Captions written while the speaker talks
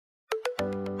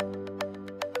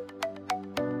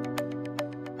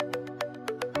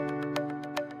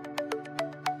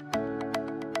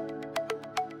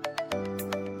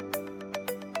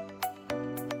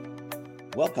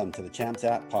Welcome to the Champs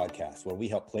App podcast, where we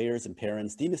help players and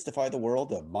parents demystify the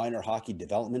world of minor hockey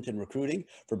development and recruiting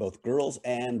for both girls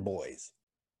and boys.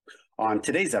 On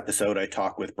today's episode, I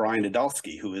talk with Brian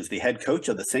Idalski, who is the head coach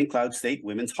of the St. Cloud State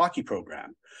women's hockey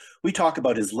program. We talk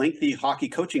about his lengthy hockey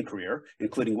coaching career,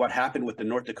 including what happened with the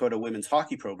North Dakota women's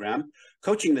hockey program,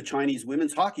 coaching the Chinese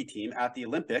women's hockey team at the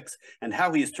Olympics, and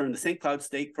how he has turned the St. Cloud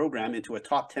State program into a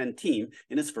top 10 team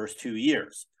in his first 2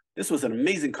 years. This was an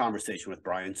amazing conversation with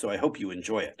Brian, so I hope you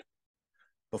enjoy it.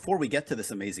 Before we get to this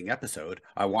amazing episode,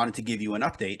 I wanted to give you an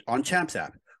update on Champs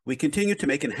App. We continue to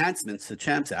make enhancements to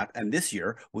Champs App, and this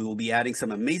year we will be adding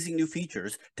some amazing new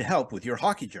features to help with your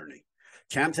hockey journey.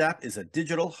 Champs App is a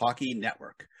digital hockey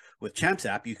network. With Champs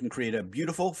App, you can create a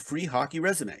beautiful free hockey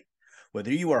resume.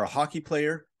 Whether you are a hockey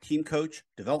player, team coach,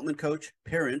 development coach,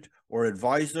 parent, or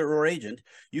advisor or agent,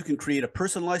 you can create a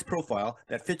personalized profile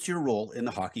that fits your role in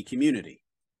the hockey community.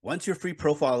 Once your free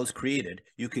profile is created,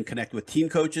 you can connect with team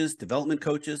coaches, development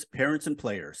coaches, parents, and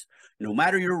players. No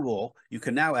matter your role, you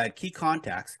can now add key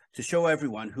contacts to show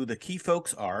everyone who the key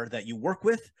folks are that you work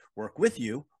with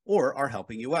you, or are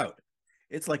helping you out.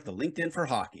 It's like the LinkedIn for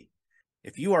hockey.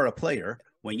 If you are a player,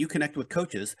 when you connect with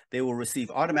coaches, they will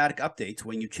receive automatic updates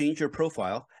when you change your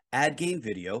profile, add game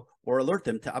video, or alert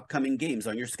them to upcoming games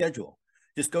on your schedule.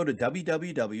 Just go to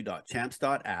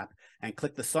www.champs.app and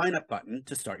click the sign up button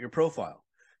to start your profile.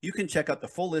 You can check out the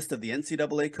full list of the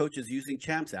NCAA coaches using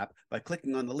Champs App by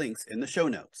clicking on the links in the show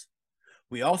notes.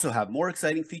 We also have more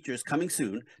exciting features coming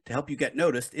soon to help you get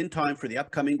noticed in time for the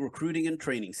upcoming recruiting and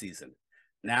training season.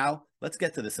 Now, let's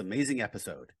get to this amazing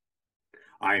episode.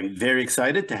 I am very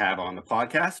excited to have on the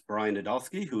podcast Brian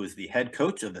Idalski, who is the head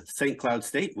coach of the St. Cloud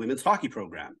State women's hockey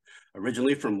program.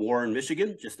 Originally from Warren,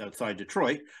 Michigan, just outside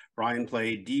Detroit, Brian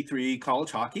played D3 college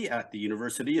hockey at the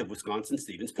University of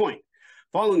Wisconsin-Stevens Point.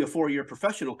 Following a 4-year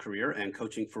professional career and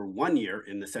coaching for 1 year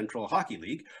in the Central Hockey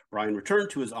League, Brian returned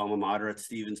to his alma mater at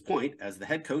Stevens Point as the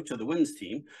head coach of the women's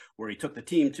team, where he took the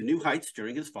team to new heights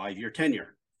during his 5-year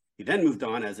tenure. He then moved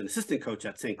on as an assistant coach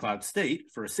at St. Cloud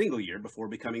State for a single year before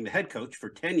becoming the head coach for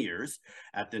 10 years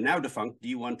at the now-defunct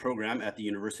D1 program at the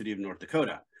University of North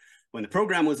Dakota. When the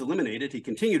program was eliminated, he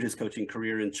continued his coaching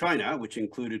career in China, which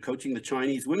included coaching the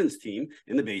Chinese women's team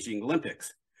in the Beijing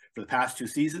Olympics. For the past 2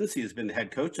 seasons, he has been the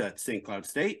head coach at St. Cloud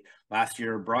State. Last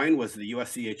year, Brian was the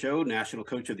USCHO National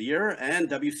Coach of the Year and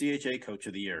WCHA Coach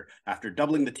of the Year, after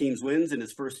doubling the team's wins in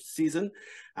his first season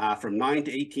from 9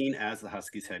 to 18 as the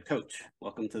Huskies head coach.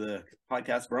 Welcome to the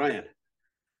podcast, Brian.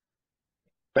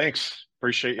 Thanks.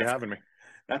 Appreciate you having me.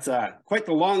 That's quite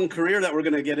the long career that we're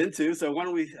going to get into. So why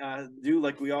don't we do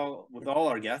like we all with all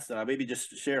our guests, maybe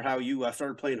just share how you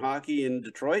started playing hockey in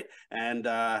Detroit and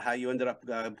how you ended up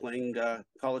playing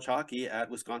college hockey at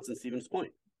Wisconsin-Stevens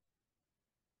Point.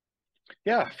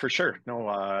 Yeah, for sure.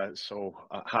 No,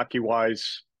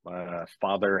 hockey-wise, my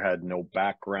father had no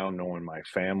background. No one in my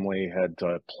family had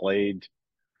played.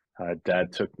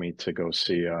 Dad took me to go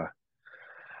see a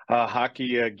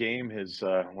hockey game.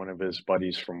 One of his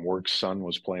buddies from work's son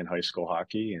was playing high school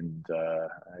hockey, and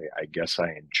I guess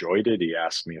I enjoyed it. He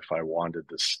asked me if I wanted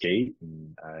to skate,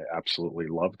 and I absolutely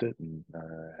loved it, and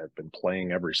have been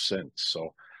playing ever since.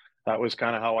 So that was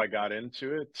kind of how I got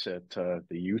into it at the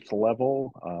youth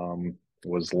level.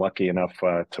 Was lucky enough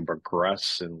to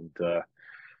progress and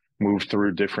move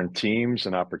through different teams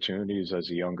and opportunities as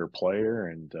a younger player,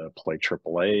 and play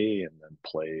AAA, and then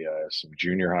play some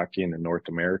junior hockey in the North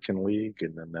American League.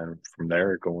 And then from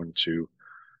there, going to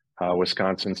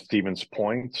Wisconsin-Stevens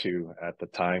Point, who at the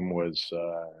time was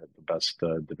the best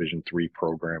Division III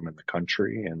program in the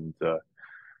country. And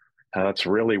that's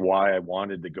really why I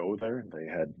wanted to go there. They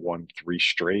had won 3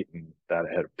 straight, and that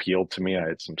had appealed to me. I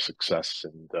had some success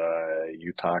in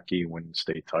youth hockey, winning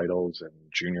state titles, and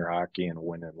junior hockey, and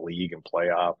winning league and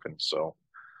playoff. And so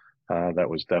that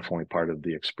was definitely part of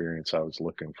the experience I was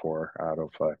looking for out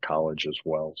of college as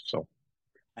well. So.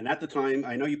 And at the time,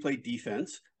 I know you played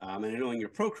defense, and I know in your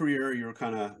pro career, you were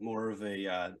kind of more of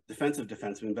a defensive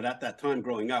defenseman. But at that time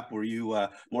growing up, were you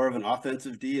more of an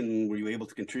offensive D, and were you able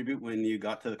to contribute when you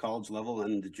got to the college level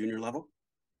and the junior level?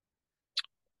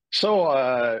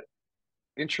 So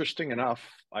interesting enough,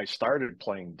 I started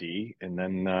playing D, and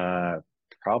then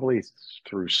probably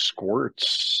through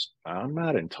squirts, I'm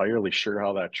not entirely sure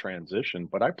how that transitioned,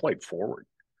 but I played forward.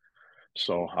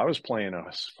 So I was playing a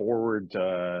forward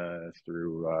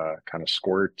through kind of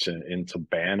squirt into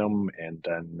Bantam, and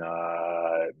then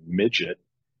midget.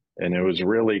 And it was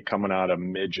really coming out of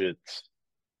midget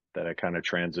that I kind of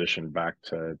transitioned back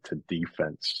to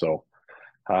defense. So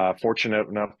fortunate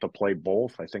enough to play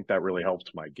both. I think that really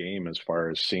helped my game as far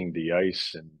as seeing the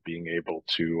ice and being able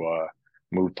to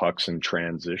move pucks in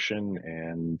transition.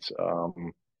 And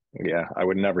yeah, I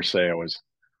would never say I was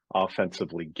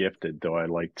offensively gifted, though I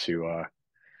like to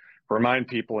remind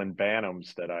people in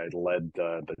Bantams that I led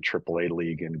the AAA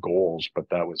league in goals, but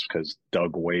that was because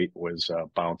Doug Waite was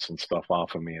bouncing stuff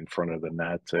off of me in front of the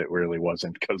net. It really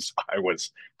wasn't because I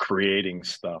was creating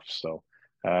stuff. So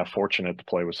fortunate to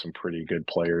play with some pretty good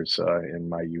players in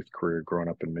my youth career growing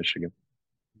up in Michigan.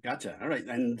 Gotcha. All right.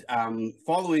 And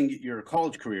following your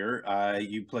college career,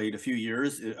 you played a few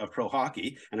years of pro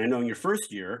hockey. And I know in your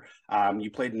first year, you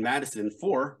played in Madison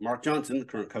for Mark Johnson, the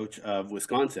current coach of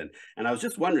Wisconsin. And I was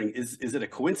just wondering, is it a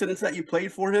coincidence that you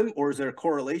played for him, or is there a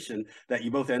correlation that you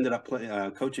both ended up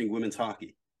coaching women's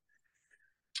hockey?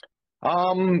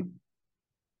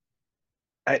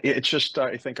 It's just,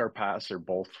 I think our paths are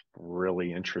both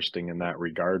really interesting in that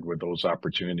regard, with those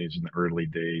opportunities in the early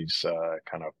days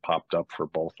kind of popped up for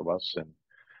both of us.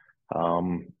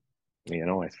 And, you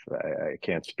know, I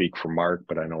can't speak for Mark,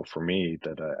 but I know for me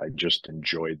that I just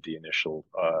enjoyed the initial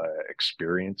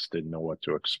experience, didn't know what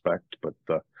to expect, but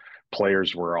the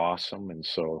players were awesome. And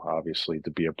so obviously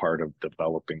to be a part of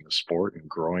developing the sport and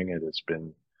growing it has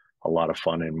been a lot of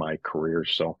fun in my career.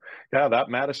 So yeah, that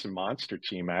Madison Monster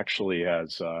team actually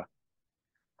has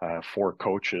four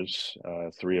coaches.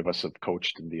 Three of us have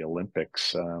coached in the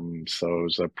Olympics. So it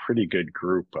was a pretty good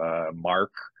group.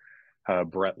 Mark,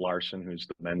 Brett Larson, who's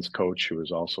the men's coach, who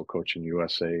is also coaching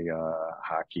USA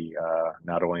hockey,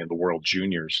 not only in the World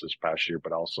Juniors this past year,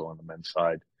 but also on the men's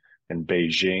side in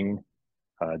Beijing.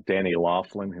 Danny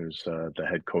Laughlin, who's the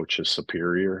head coach of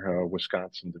Superior,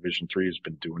 Wisconsin Division III, has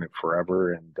been doing it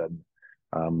forever, and then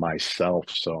myself.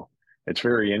 So it's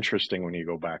very interesting when you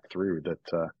go back through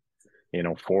that, you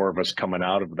know, four of us coming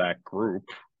out of that group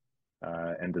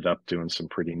ended up doing some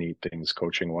pretty neat things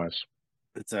coaching wise.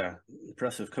 It's a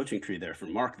impressive coaching tree there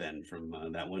from Mark then, from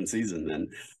that one season then.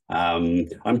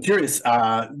 I'm curious,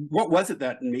 what was it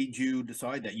that made you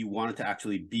decide that you wanted to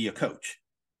actually be a coach?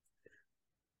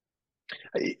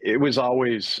 It was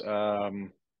always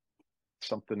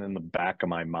something in the back of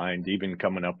my mind, even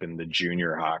coming up in the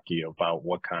junior hockey, about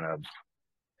what kind of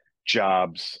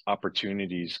jobs,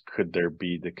 opportunities could there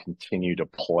be to continue to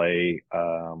play.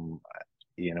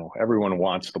 You know, everyone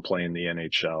wants to play in the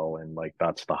NHL, and like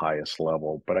that's the highest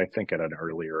level. But I think at an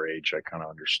earlier age, I kind of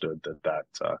understood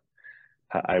that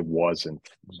I wasn't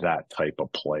that type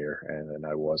of player, and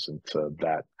I wasn't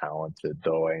that talented,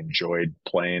 though I enjoyed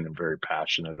playing and very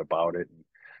passionate about it. And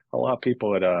a lot of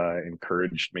people had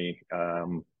encouraged me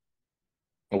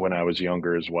when I was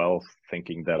younger as well,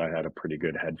 thinking that I had a pretty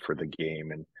good head for the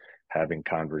game and having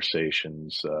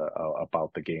conversations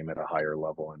about the game at a higher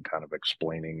level and kind of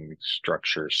explaining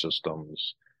structure,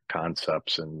 systems,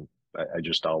 concepts. And I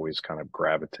just always kind of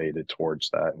gravitated towards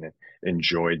that and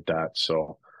enjoyed that.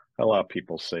 So a lot of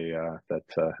people say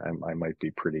that I might be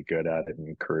pretty good at it and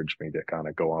encourage me to kind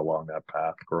of go along that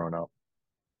path growing up.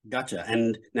 Gotcha.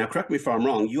 And now, correct me if I'm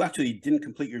wrong, you actually didn't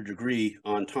complete your degree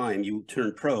on time. You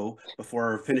turned pro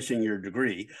before finishing your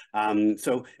degree.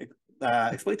 So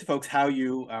explain to folks how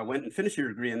you went and finished your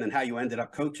degree, and then how you ended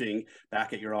up coaching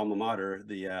back at your alma mater,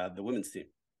 the women's team.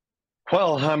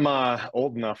 Well, I'm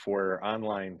old enough where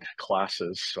online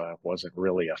classes wasn't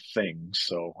really a thing.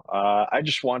 So I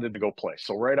just wanted to go play.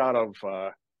 So right out of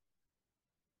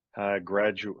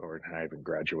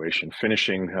graduation,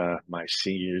 finishing my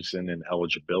senior season in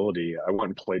eligibility, I went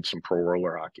and played some pro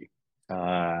roller hockey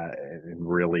and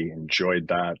really enjoyed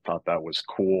that. Thought that was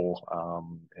cool.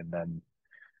 And then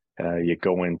you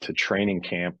go into training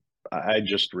camp. I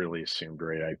just really assumed,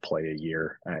 right, I'd play a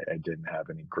year. I didn't have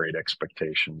any great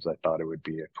expectations. I thought it would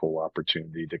be a cool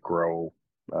opportunity to grow,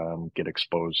 get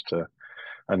exposed to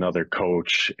another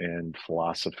coach and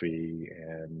philosophy.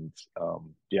 And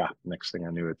yeah, next thing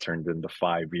I knew, it turned into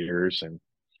 5 years. And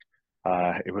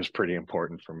it was pretty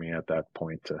important for me at that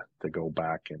point to go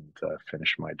back and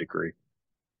finish my degree.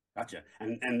 Gotcha.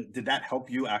 And did that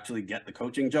help you actually get the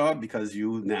coaching job because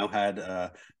you now had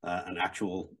an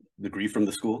actual degree from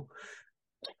the school?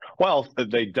 Well,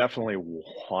 they definitely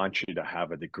want you to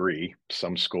have a degree.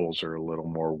 Some schools are a little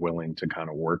more willing to kind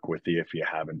of work with you if you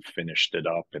haven't finished it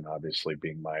up. And obviously,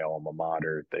 being my alma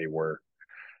mater, they were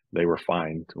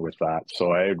fine with that.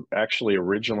 So I actually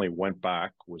originally went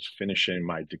back, was finishing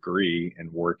my degree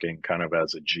and working kind of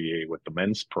as a GA with the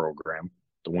men's program.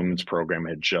 The women's program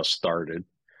had just started. A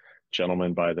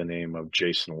gentleman by the name of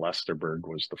Jason Lesterberg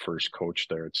was the first coach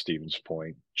there at Stevens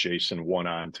Point. Jason went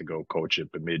on to go coach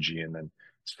at Bemidji and then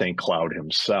St. Cloud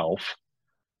himself.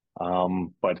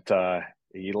 But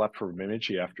he left for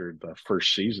Bemidji after the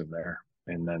first season there.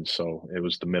 And then so it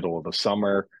was the middle of the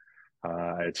summer.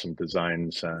 I had some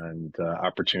designs and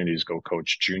opportunities to go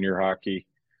coach junior hockey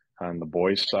on the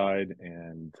boys' side,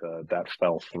 and that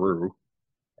fell through.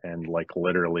 And like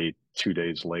literally 2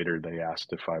 days later, they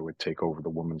asked if I would take over the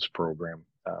women's program.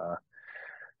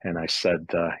 And I said,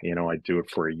 I'd do it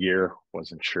for a year.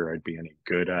 Wasn't sure I'd be any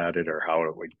good at it or how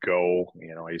it would go.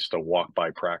 I used to walk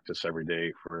by practice every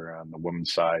day for on the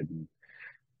women's side. And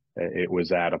it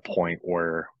was at a point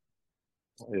where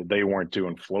they weren't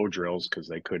doing flow drills because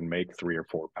they couldn't make 3 or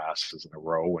 4 passes in a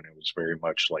row. And it was very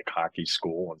much like hockey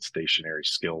school and stationary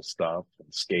skill stuff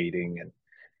and skating. And,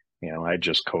 I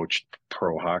just coached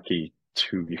pro hockey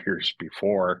 2 years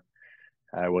before.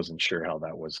 I wasn't sure how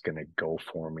that was going to go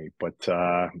for me, but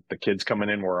the kids coming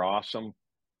in were awesome.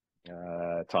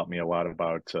 Taught me a lot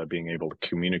about being able to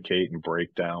communicate and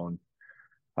break down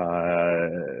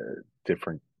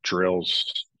different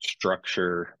drills,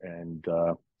 structure, and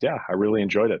I really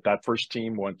enjoyed it. That first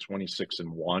team went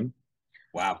 26-1.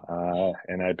 Wow.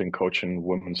 And I've been coaching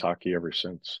women's hockey ever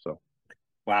since. So.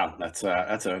 Wow, that's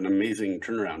an amazing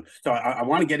turnaround. So I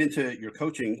want to get into your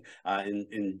coaching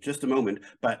in just a moment,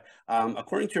 but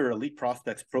according to your Elite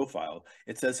Prospects profile,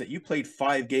 it says that you played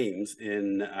 5 games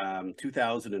in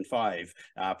 2005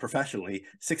 professionally,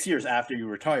 6 years after you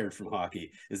retired from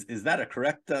hockey. Is that a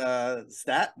correct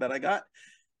stat that I got?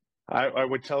 I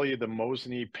would tell you the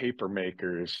Mosinee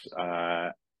Papermakers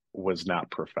was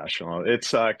not professional.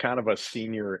 It's kind of a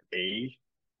senior A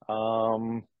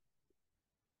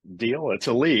deal. It's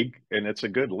a league, and it's a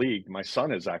good league. My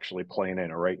son is actually playing in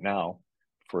it right now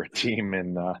for a team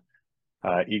in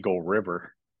Eagle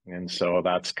River, and so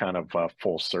that's kind of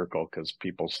full circle because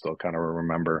people still kind of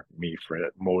remember me for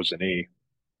Mosinee.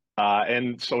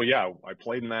 And so I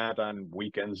played in that on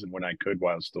weekends and when I could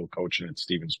while I was still coaching at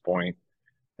Stevens Point,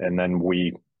 and then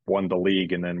we won the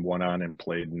league and then went on and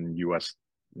played in U.S.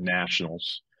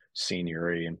 Nationals Senior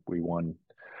A, and we won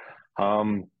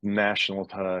national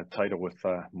title with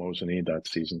Mosinee that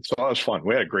season. So that was fun.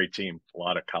 We had a great team, a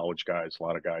lot of college guys, a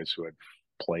lot of guys who had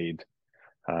played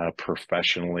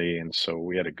professionally, and so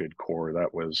we had a good core.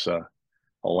 That was a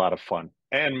lot of fun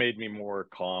and made me more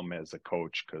calm as a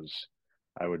coach because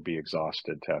I would be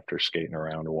exhausted after skating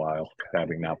around a while,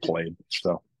 having not played.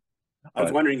 So I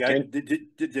was wondering,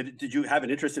 did you have an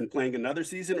interest in playing another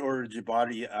season, or did your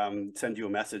body send you a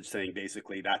message saying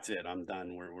basically that's it, I'm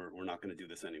done, we're not going to do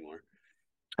this anymore?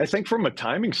 I think from a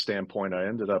timing standpoint, I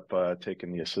ended up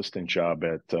taking the assistant job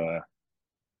at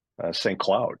St.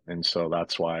 Cloud, and so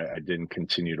that's why I didn't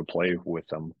continue to play with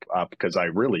them because I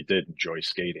really did enjoy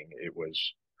skating.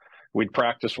 We'd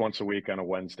practice once a week on a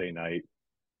Wednesday night,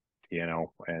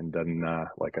 and then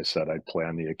like I said, I'd play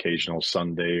on the occasional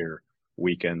Sunday or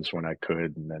weekends when I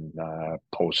could, and then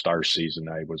post our season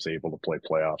I was able to play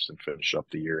playoffs and finish up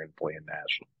the year and play in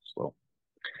nationals. So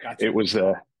gotcha.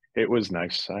 It was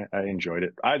nice. I enjoyed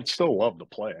it. I'd still love to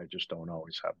play. I just don't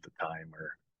always have the time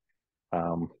or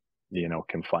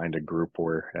can find a group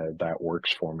where that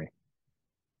works for me.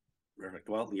 Perfect.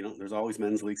 Well, there's always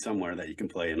men's league somewhere that you can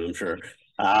play in, I'm sure.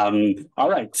 All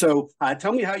right. So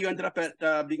tell me how you ended up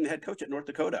at being the head coach at North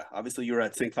Dakota. Obviously, you were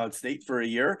at St. Cloud State for a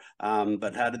year,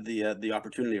 but how did the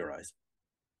opportunity arise?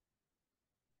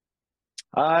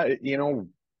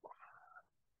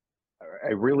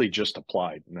 I really just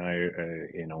applied, and I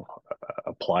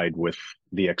applied with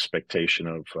the expectation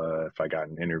of if I got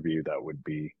an interview, that would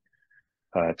be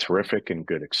terrific and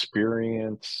good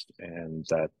experience, and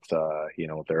that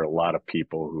there are a lot of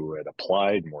people who had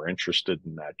applied and were interested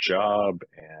in that job,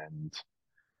 and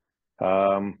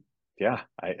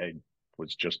I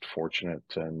was just fortunate,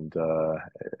 and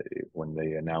when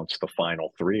they announced the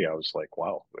final 3, I was like,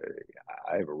 wow,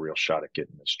 I have a real shot at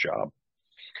getting this job.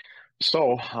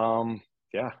 So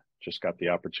just got the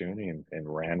opportunity and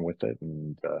ran with it,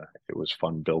 and it was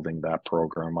fun building that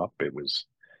program up. It was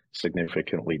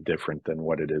significantly different than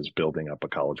what it is building up a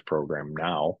college program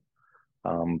now.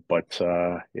 But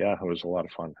it was a lot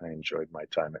of fun. I enjoyed my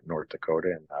time at North Dakota,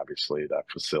 and obviously that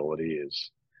facility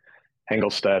is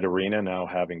Engelstad Arena, now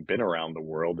having been around the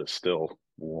world, is still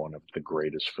one of the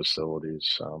greatest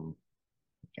facilities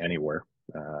anywhere.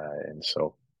 And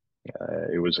so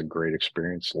it was a great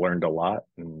experience, learned a lot,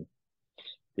 and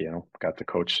got to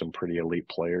coach some pretty elite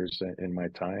players in my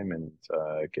time, and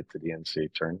get to the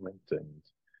NCAA tournament, and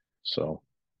so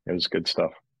it was good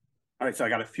stuff. All right, so I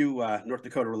got a few North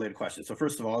Dakota related questions. So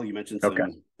first of all, you mentioned some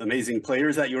amazing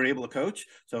players that you were able to coach.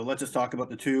 So let's just talk about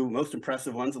the 2 most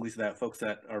impressive ones, at least that folks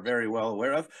that are very well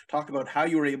aware of. Talk about how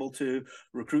you were able to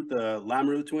recruit the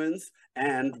Lamoureux twins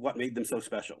and what made them so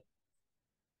special.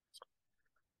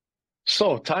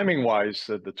 So timing wise,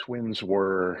 the twins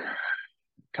were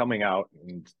coming out,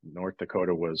 and North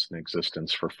Dakota was in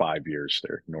existence for 5 years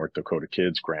there. North Dakota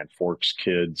kids, Grand Forks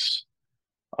kids,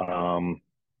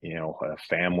 a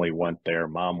family went there,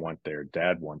 mom went there,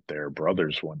 dad went there,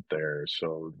 brothers went there.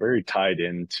 So very tied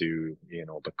into,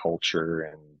 the culture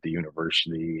and the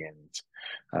university,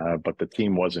 but the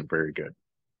team wasn't very good.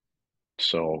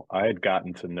 So I had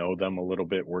gotten to know them a little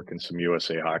bit, working some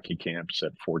USA hockey camps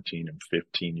at 14 and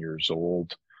 15 years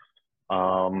old.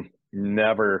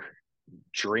 Never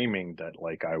dreaming that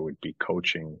like I would be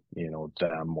coaching,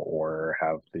 them or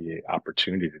have the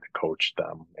opportunity to coach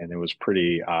them. And it was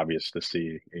pretty obvious to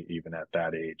see, even at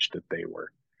that age, that they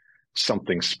were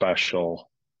something special,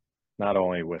 not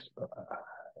only with,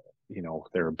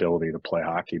 their ability to play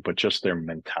hockey, but just their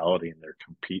mentality and their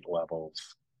compete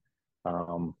levels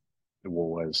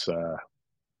was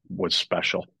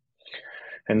special.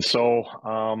 And so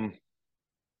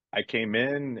I came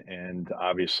in, and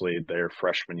obviously their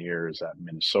freshman year is at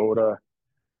Minnesota.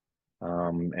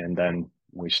 And then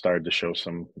we started to show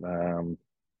some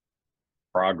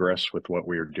progress with what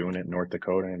we were doing at North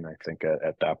Dakota. And I think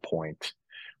at that point,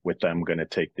 with them going to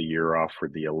take the year off for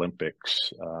the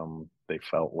Olympics, they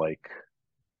felt like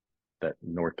that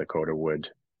North Dakota would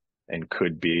and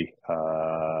could be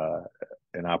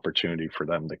an opportunity for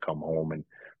them to come home and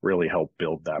really help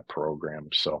build that program.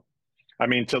 So, I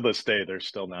mean, to this day, there's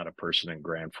still not a person in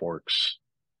Grand Forks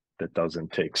that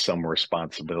doesn't take some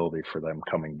responsibility for them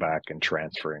coming back and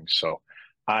transferring. So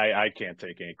I can't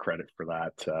take any credit for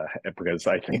that because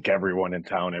I think everyone in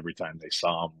town, every time they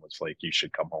saw him, was like, you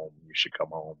should come home. You should come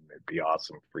home. It'd be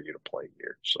awesome for you to play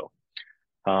here. So,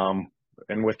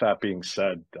 and with that being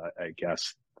said, I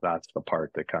guess that's the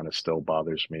part that kind of still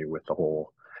bothers me with the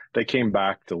whole, they came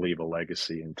back to leave a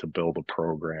legacy and to build a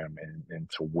program and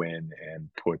to win and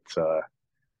put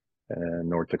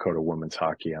North Dakota women's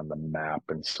hockey on the map.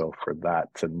 And so for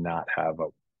that to not have a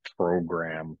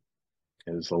program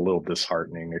is a little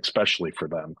disheartening, especially for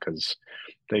them, because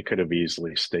they could have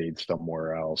easily stayed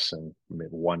somewhere else and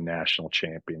won national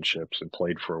championships and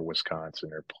played for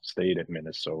Wisconsin or stayed at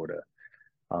Minnesota.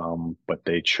 But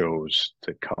they chose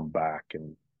to come back,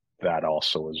 and that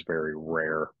also is very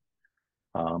rare,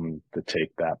 to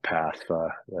take that path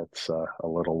that's a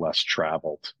little less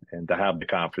traveled, and to have the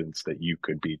confidence that you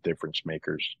could be difference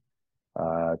makers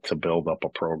to build up a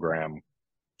program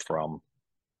from,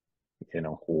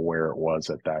 where it was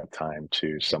at that time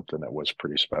to something that was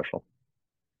pretty special.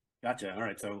 Gotcha. All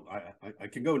right. So I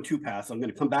could go in two paths. I'm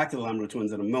going to come back to the Lamoureux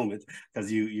Twins in a moment,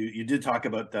 because you did talk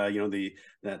about that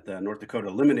North Dakota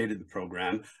eliminated the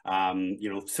program.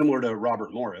 Similar to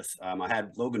Robert Morris. I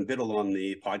had Logan Biddle on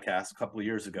the podcast a couple of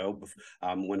years ago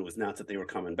when it was announced that they were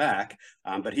coming back.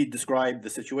 But he described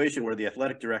the situation where the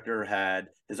athletic director had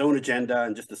his own agenda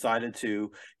and just decided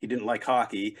he didn't like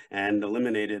hockey and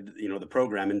eliminated the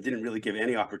program, and didn't really give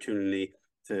any opportunity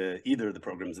to either of the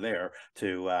programs there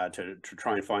to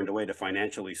try and find a way to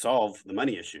financially solve the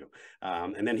money issue.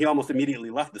 And then he almost immediately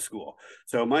left the school.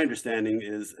 So my understanding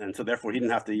is, and so therefore he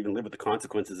didn't have to even live with the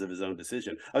consequences of his own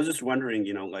decision. I was just wondering,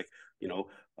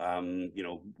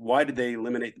 why did they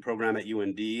eliminate the program at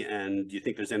UND? And do you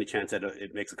think there's any chance that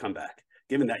it makes a comeback?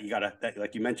 Given that you got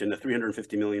like you mentioned, the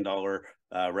 $350 million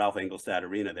Ralph Engelstad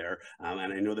arena there.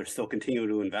 And I know they're still continuing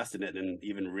to invest in it and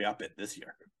even re-up it this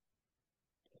year.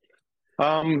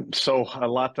 So a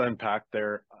lot to unpack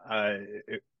there.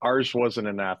 Ours wasn't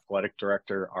an athletic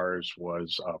director. Ours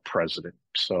was a president.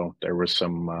 So there was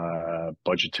some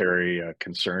budgetary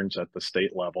concerns at the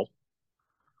state level.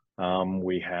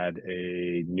 We had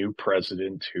a new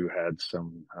president who had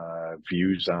some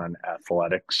views on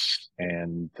athletics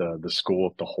and the school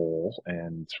at the whole,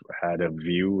 and had a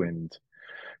view, and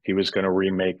he was going to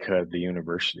remake the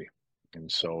university.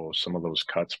 And so some of those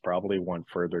cuts probably went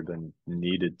further than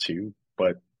needed to,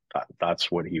 but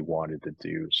that's what he wanted to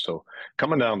do. So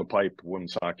coming down the pipe,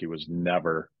 women's hockey was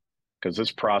never, because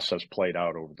this process played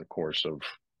out over the course of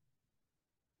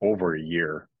over a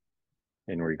year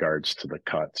in regards to the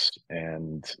cuts,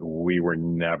 and we were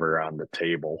never on the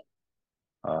table,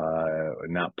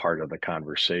 not part of the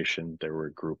conversation. There were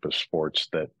a group of sports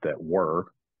that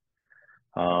were.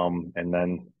 And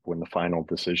then when the final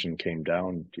decision came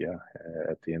down,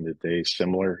 at the end of the day,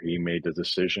 similar, he made the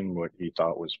decision what he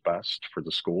thought was best for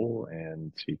the school,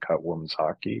 and he cut women's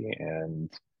hockey, and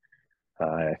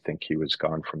I think he was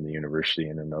gone from the university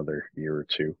in another year or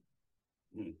two.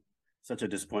 Such a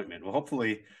disappointment. Well,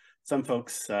 hopefully some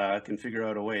folks can figure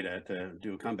out a way to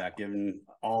do a comeback, given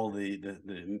all the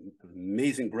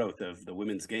amazing growth of the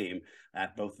women's game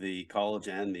at both the college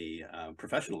and the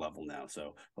professional level now.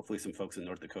 So hopefully some folks in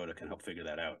North Dakota can help figure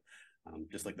that out,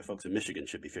 just like the folks in Michigan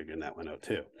should be figuring that one out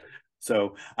too.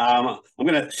 So I'm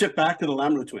going to shift back to the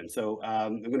Lamoureux twins. So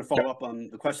I'm going to follow up on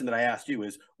the question that I asked you: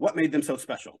 is what made them so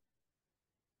special?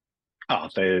 Oh,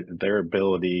 their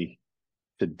ability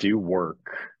to do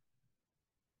work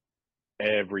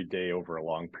every day over a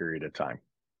long period of time.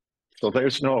 So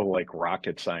there's no like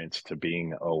rocket science to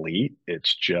being elite.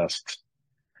 It's just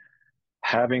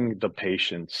having the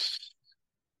patience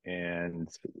and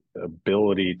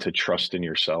ability to trust in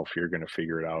yourself. You're going to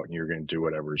figure it out and you're going to do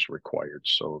whatever's required.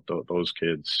 So those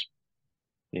kids,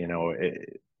 you know,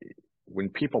 when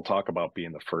people talk about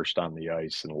being the first on the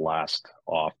ice and last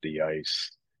off the ice,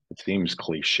 it seems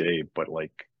cliche, but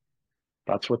like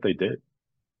that's what they did.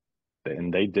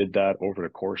 And they did that over the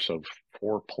course of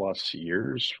 4+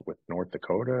 years with North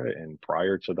Dakota and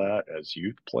prior to that as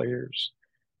youth players.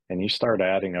 And you start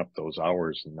adding up those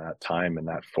hours and that time and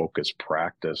that focused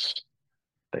practice.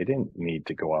 They didn't need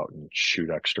to go out and shoot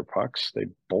extra pucks. They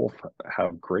both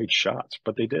have great shots,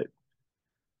 but they did.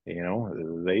 You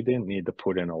know, they didn't need to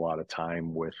put in a lot of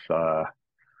time with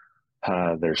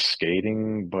their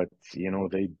skating, but, you know,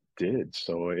 they did.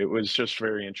 So it was just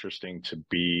very interesting to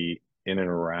be in and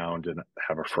around and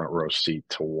have a front row seat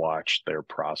to watch their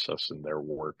process and their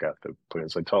work ethic.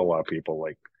 Because I tell a lot of people,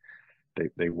 like,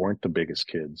 they weren't the biggest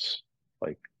kids,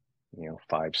 like, you know,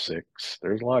 5, 6.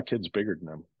 There's a lot of kids bigger than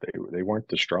them. They weren't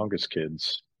the strongest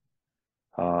kids.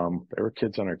 There were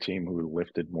kids on our team who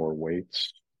lifted more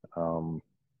weights,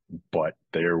 but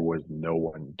there was no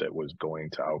one that was going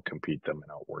to outcompete them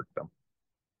and outwork them.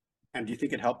 And do you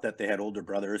think it helped that they had older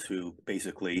brothers who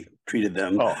basically treated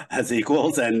them Oh, as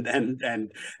equals and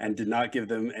did not give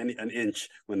them an inch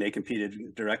when they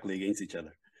competed directly against each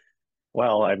other?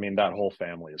 well, I mean, that whole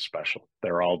family is special.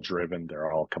 They're all driven.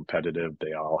 They're all competitive.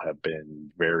 They all have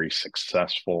been very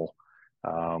successful.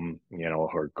 You know,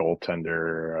 her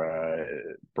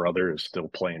goaltender brother is still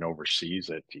playing overseas.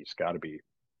 He's got to be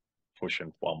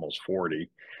pushing almost 40.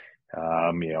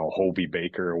 You know, Hobie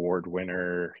Baker Award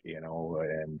winner, you know,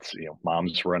 and, you know,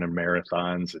 mom's running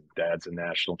marathons and dad's a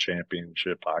national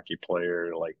championship hockey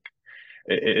player. Like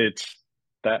it's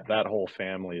that whole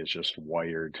family is just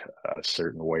wired a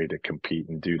certain way to compete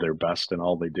and do their best in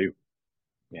all they do.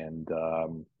 And,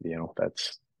 you know,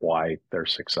 that's why they're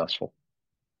successful.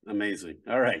 Amazing.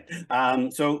 All right.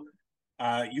 So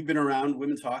you've been around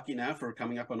women's hockey now for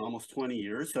coming up on almost 20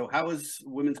 years. So how has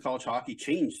women's college hockey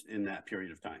changed in that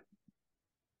period of time?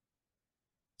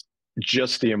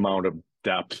 Just the amount of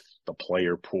depth, the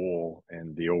player pool,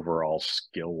 and the overall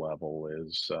skill level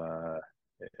is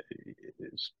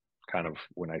kind of,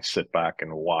 when I sit back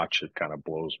and watch, it kind of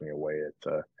blows me away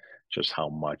at just how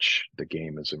much the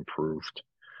game has improved.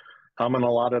 And a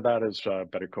lot of that is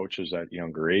better coaches at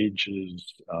younger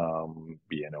ages,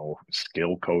 you know,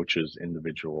 skill coaches,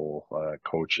 individual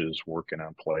coaches working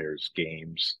on players'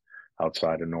 games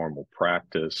outside of normal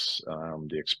practice,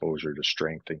 the exposure to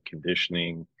strength and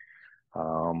conditioning.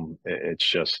 It's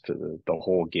just the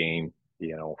whole game,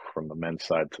 you know, from the men's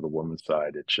side to the women's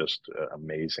side. It's just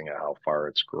amazing at how far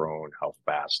it's grown, how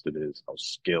fast it is, how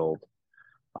skilled.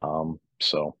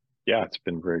 So yeah, it's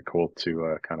been very cool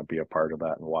to kind of be a part of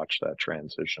that and watch that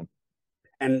transition.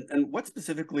 And what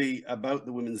specifically about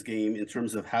the women's game in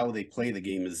terms of how they play the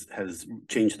game has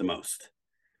changed the most?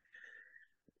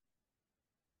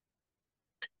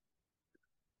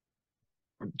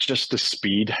 Just the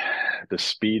speed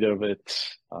of it,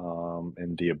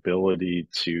 and the ability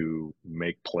to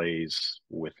make plays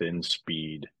within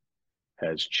speed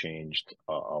has changed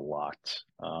a lot.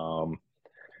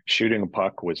 Shooting a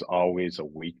puck was always a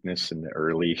weakness in the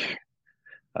early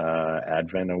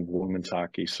advent of women's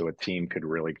hockey, so a team could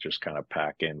really just kind of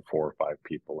pack in 4 or 5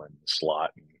 people in the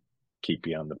slot and keep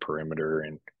you on the perimeter,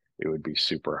 and it would be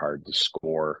super hard to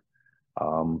score.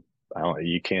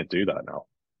 You can't do that now.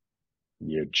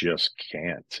 You just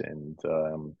can't. And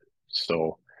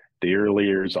so the early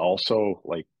years also,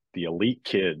 like the elite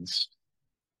kids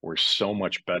were so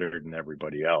much better than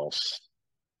everybody else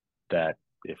that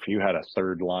if you had a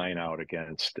third line out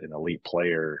against an elite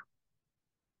player,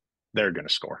 they're going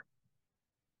to score.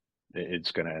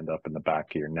 It's going to end up in the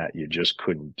back of your net. You just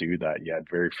couldn't do that. You had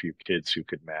very few kids who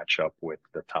could match up with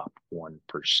the top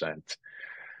 1%.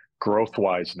 Growth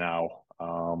wise now,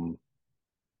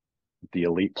 the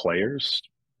elite players,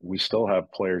 we still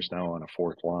have players now on a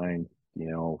fourth line,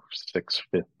 you know,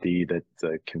 650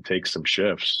 that can take some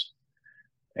shifts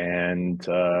and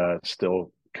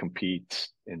still compete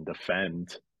and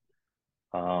defend.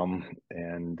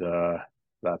 And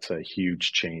that's a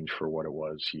huge change for what it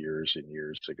was years and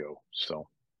years ago. So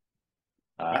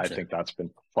I Gotcha. think that's been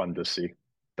fun to see,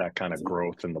 that kind of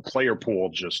growth, and the player pool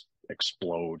just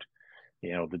explode.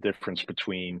 You know, the difference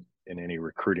between in any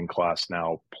recruiting class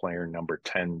now, player number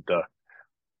 10 to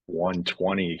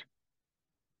 120,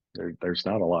 there's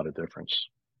not a lot of difference.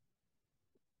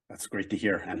 That's great to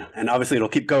hear, and obviously it'll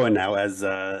keep going now as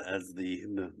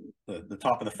the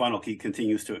top of the funnel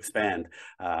continues to expand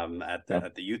at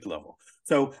the youth level.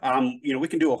 So we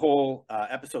can do a whole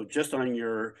episode just on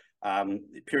your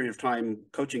period of time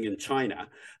coaching in China,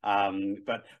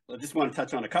 but I just want to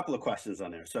touch on a couple of questions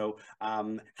on there. So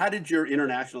how did your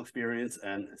international experience,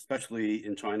 and especially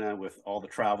in China with all the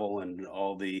travel and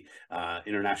all the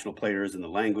international players and the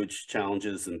language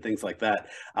challenges and things like that,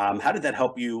 how did that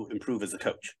help you improve as a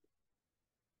coach?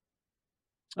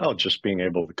 Oh, just being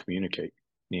able to communicate,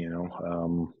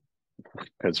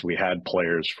 because we had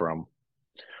players from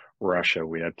Russia,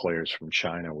 we had players from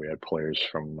China, we had players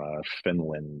from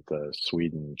Finland,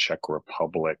 Sweden, Czech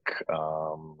Republic,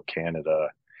 Canada,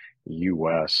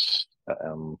 US.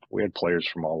 We had players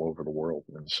from all over the world.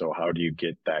 And so how do you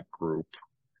get that group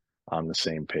on the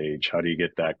same page? How do you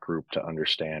get that group to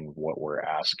understand what we're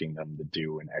asking them to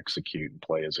do and execute and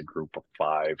play as a group of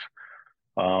five?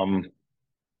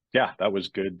 Yeah, that was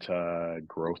good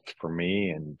growth for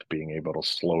me, and being able to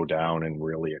slow down and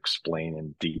really explain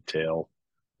in detail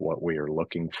what we were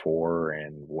looking for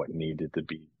and what needed to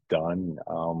be done.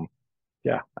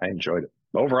 Yeah, I enjoyed it.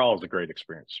 Overall, it was a great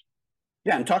experience.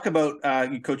 Yeah, and talk about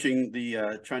you coaching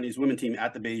the Chinese women team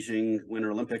at the Beijing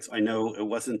Winter Olympics. I know it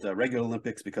wasn't a regular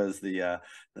Olympics because the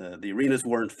arenas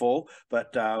weren't full,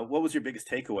 but what was your biggest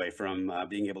takeaway from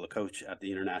being able to coach at the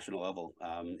international level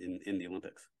in the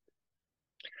Olympics?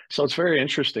 So it's very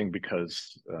interesting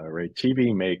because right,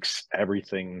 TV makes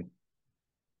everything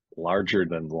larger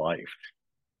than life.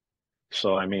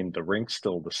 So I mean, the rink's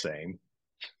still the same,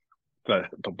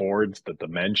 the boards, the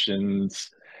dimensions,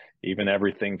 even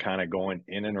everything kind of going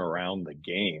in and around the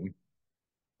game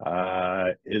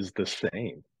is the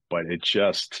same. But it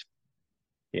just,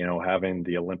 having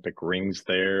the Olympic rings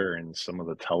there and some of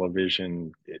the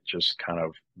television, it just kind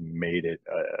of made it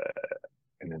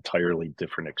an entirely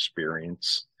different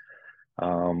experience.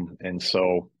 And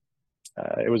so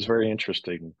it was very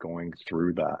interesting going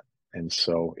through that. And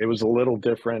so it was a little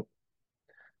different.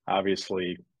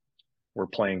 Obviously, we're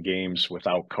playing games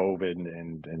without COVID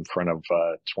and in front of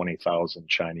 20,000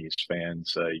 Chinese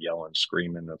fans yelling,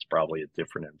 screaming. That's probably a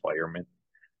different environment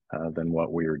than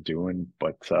what we were doing.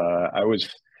 But I was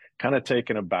kind of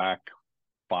taken aback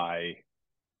by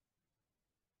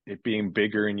it being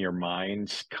bigger in your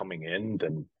minds coming in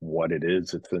than what it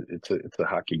is. It's a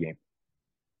hockey game.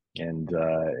 And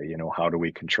how do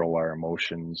we control our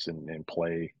emotions and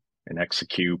play and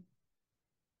execute,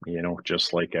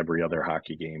 just like every other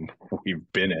hockey game we've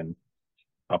been in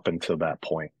up until that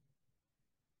point.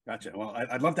 Gotcha. Well,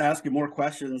 I'd love to ask you more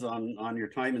questions on your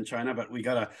time in China, but we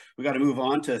gotta move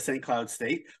on to St. Cloud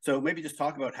State. So maybe just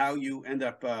talk about how you end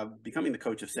up becoming the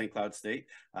coach of St. Cloud State,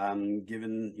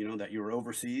 given that you were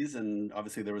overseas and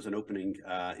obviously there was an opening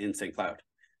in St. Cloud.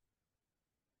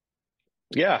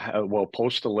 Yeah, well,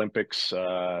 post Olympics,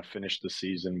 finished the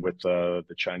season with the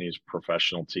Chinese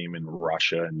professional team in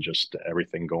Russia, and just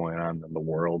everything going on in the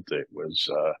world. It was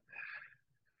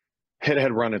it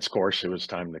had run its course. It was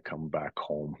time to come back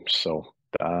home. So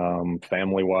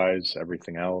family wise,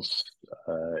 everything else,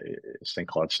 St.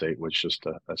 Cloud State was just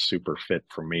a super fit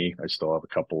for me. I still have a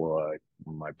couple of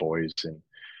my boys in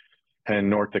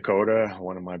North Dakota.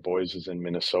 One of my boys is in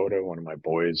Minnesota. One of my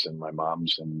boys and my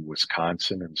mom's in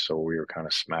Wisconsin. And so we were kind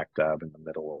of smack dab in the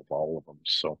middle of all of them.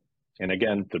 So, and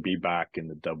again, to be back in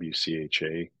the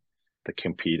WCHA, to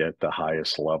compete at the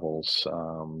highest levels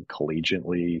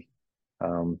collegiately,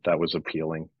 that was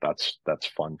appealing. That's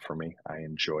fun for me. I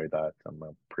enjoy that. I'm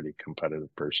a pretty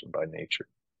competitive person by nature.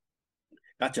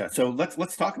 Gotcha. So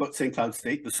let's talk about St. Cloud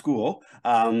State, the school.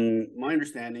 My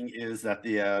understanding is that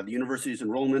the university's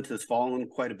enrollment has fallen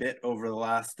quite a bit over the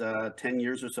last 10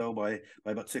 years or so by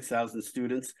about 6,000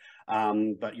 students.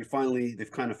 But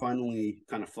they've kind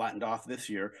of flattened off this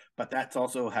year. But that's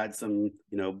also had some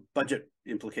budget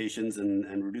implications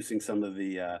and reducing some of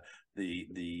the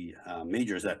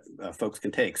majors that folks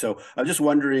can take. So I'm just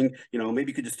wondering,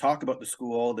 maybe you could just talk about the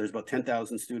school. There's about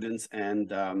 10,000 students,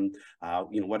 and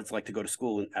what it's like to go to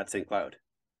school at St. Cloud.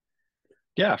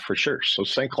 Yeah, for sure. So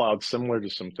St. Cloud, similar to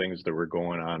some things that were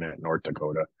going on at North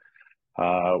Dakota,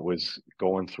 was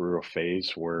going through a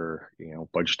phase where,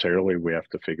 budgetarily we have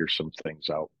to figure some things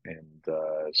out. And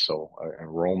so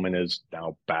enrollment is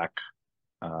now back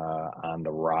on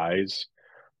the rise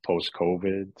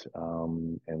post-COVID.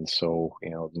 And so,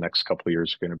 the next couple of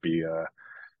years are going to be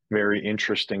very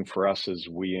interesting for us as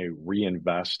we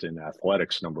reinvest in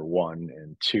athletics, number one,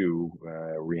 and two,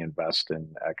 reinvest in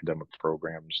academic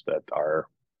programs that are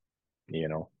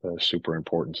super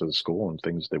important to the school and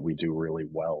things that we do really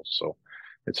well. So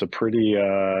it's a pretty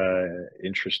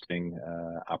interesting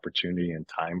opportunity and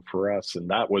time for us. And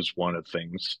that was one of the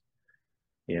things,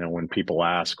 when people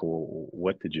ask, well,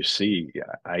 what did you see?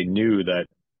 I knew that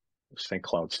St.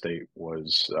 Cloud State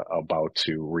was about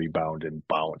to rebound and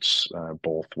bounce,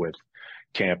 both with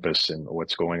campus and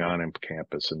what's going on in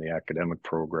campus and the academic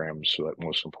programs, but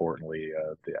most importantly,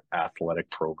 the athletic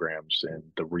programs and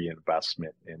the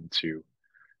reinvestment into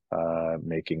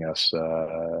making us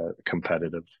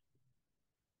competitive.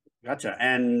 Gotcha.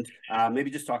 And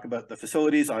maybe just talk about the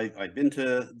facilities. I've been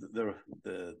to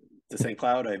to St.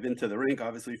 Cloud. I've been to the rink,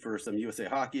 obviously, for some USA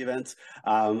hockey events.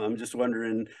 I'm just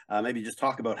wondering, maybe just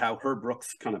talk about how Herb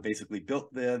Brooks kind of basically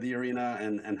built the arena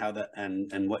and how that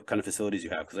and what kind of facilities you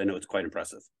have, because I know it's quite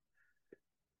impressive.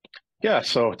 Yeah,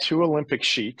 so 2 Olympic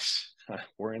sheets.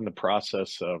 We're in the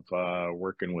process of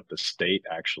working with the state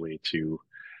actually to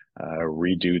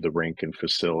redo the rink and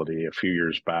facility. A few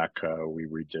years back, we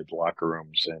redid locker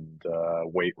rooms and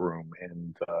weight room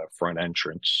and front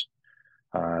entrance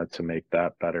to make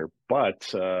that better. But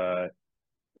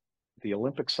the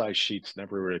Olympic size sheets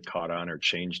never really caught on or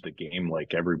changed the game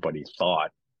like everybody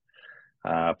thought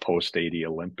post 80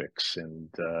 Olympics. And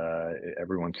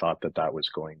everyone thought that that was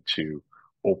going to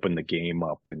open the game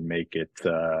up and make it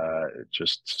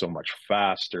just so much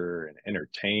faster and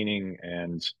entertaining.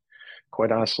 And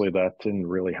quite honestly, that didn't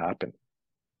really happen.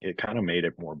 It kind of made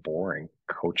it more boring.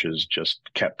 Coaches just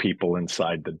kept people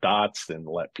inside the dots and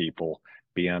let people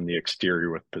be on the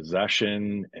exterior with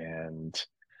possession. And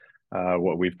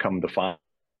what we've come to find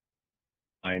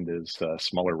is a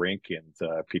smaller rink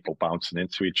and people bouncing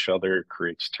into each other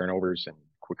creates turnovers and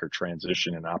quicker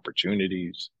transition and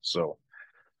opportunities. So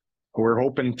we're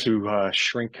hoping to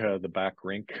shrink the back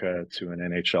rink to an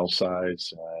NHL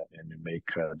size and make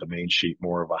the main sheet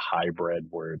more of a hybrid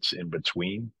where it's in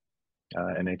between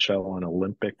NHL and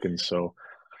Olympic. And so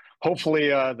hopefully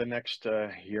the next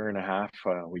year and a half,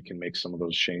 we can make some of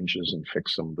those changes and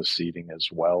fix some of the seating as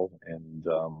well. And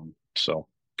so,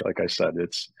 like I said,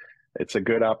 it's a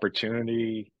good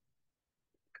opportunity.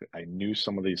 I knew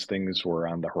some of these things were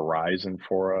on the horizon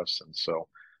for us. And so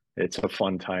it's a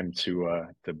fun time to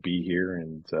be here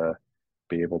and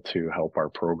be able to help our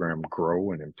program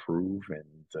grow and improve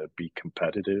and be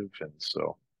competitive. And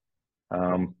so,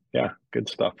 yeah, good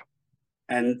stuff.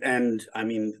 And I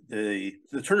mean, the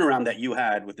turnaround that you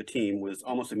had with the team was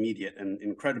almost immediate and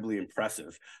incredibly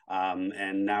impressive.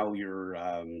 And now you're,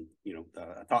 a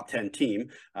top 10 team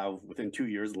within 2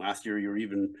 years. And last year, you're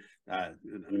even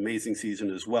an amazing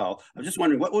season as well. I'm just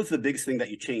wondering, what was the biggest thing that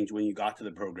you changed when you got to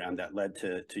the program that led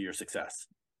to your success?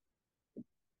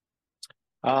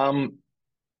 It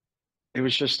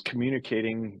was just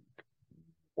communicating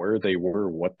where they were,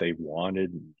 what they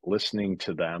wanted, listening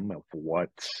to them of what.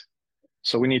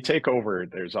 So when you take over,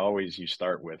 there's always, you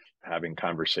start with having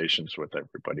conversations with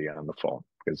everybody on the phone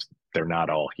because they're not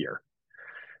all here.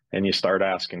 And you start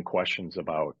asking questions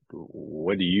about,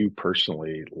 what do you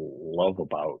personally love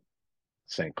about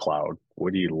St. Cloud?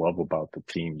 What do you love about the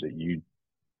team that you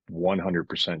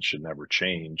 100% should never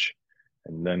change?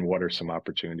 And then what are some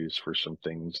opportunities for some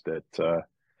things that,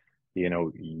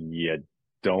 you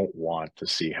don't want to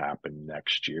see happen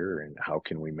next year, and how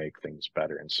can we make things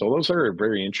better? And so those are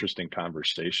very interesting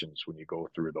conversations when you go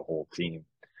through the whole team,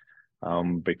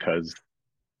 because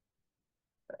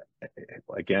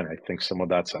again, I think some of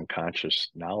that's unconscious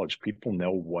knowledge. People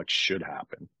know what should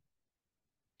happen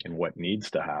and what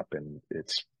needs to happen.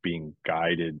 It's being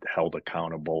guided, held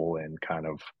accountable, and kind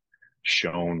of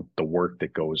shown the work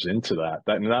that goes into that.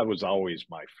 And that was always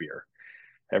my fear.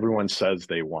 Everyone says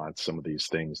they want some of these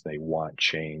things, they want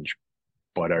change,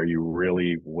 but are you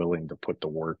really willing to put the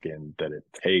work in that it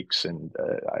takes? And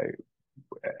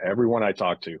everyone I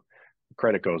talk to,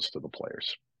 credit goes to the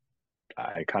players.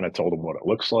 I kind of told them what it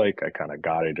looks like. I kind of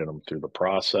guided them through the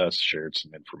process, shared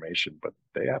some information, but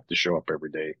they have to show up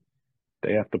every day.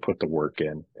 They have to put the work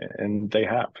in, and they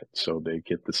have. So they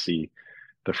get to see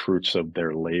the fruits of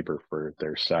their labor for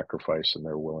their sacrifice and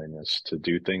their willingness to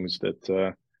do things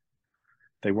that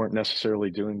they weren't necessarily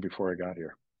doing before I got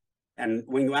here. And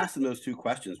when you asked them those 2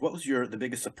 questions, what was the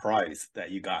biggest surprise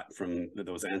that you got from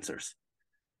those answers?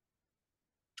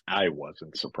 I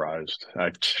wasn't surprised.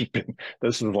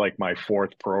 This is like my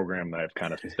 4th program that I've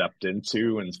kind of stepped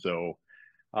into. And so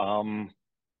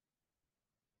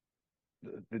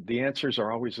the answers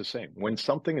are always the same. When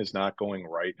something is not going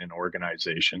right in an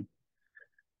organization,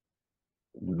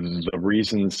 the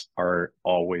reasons are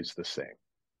always the same.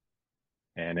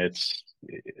 And it's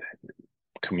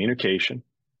communication,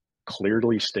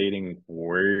 clearly stating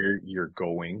where you're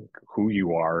going, who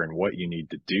you are, and what you need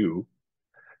to do,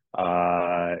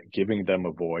 giving them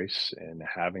a voice and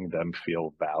having them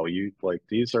feel valued. Like,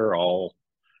 these are all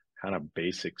kind of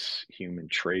basics, human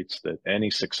traits that any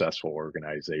successful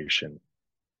organization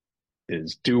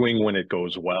is doing when it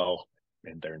goes well,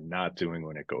 and they're not doing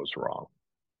when it goes wrong.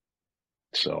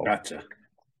 So Gotcha.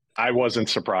 I wasn't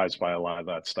surprised by a lot of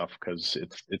that stuff because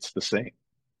it's the same.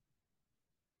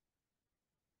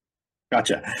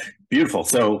 Gotcha. Beautiful.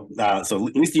 So, so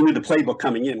at least you knew the playbook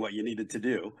coming in, what you needed to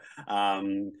do.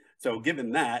 So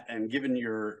given that, and given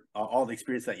your all the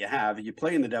experience that you have, you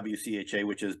play in the WCHA,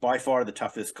 which is by far the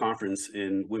toughest conference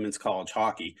in women's college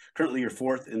hockey. Currently, you're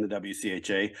fourth in the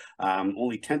WCHA,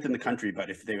 only 10th in the country. But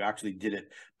if they actually did it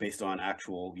based on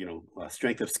actual,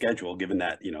 strength of schedule, given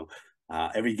that,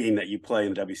 every game that you play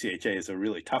in the WCHA is a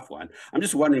really tough one. I'm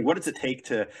just wondering, what does it take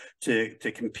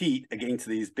to compete against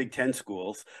these Big Ten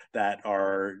schools that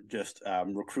are just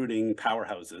recruiting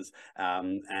powerhouses?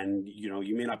 And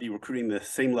you may not be recruiting the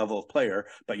same level of player,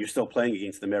 but you're still playing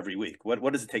against them every week.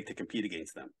 What does it take to compete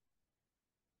against them?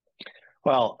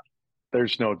 Well,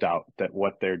 there's no doubt that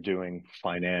what they're doing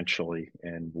financially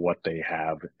and what they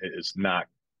have is not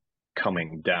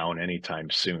coming down anytime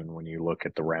soon when you look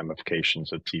at the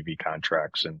ramifications of TV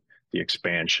contracts and the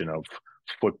expansion of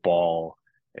football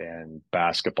and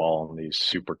basketball and these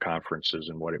super conferences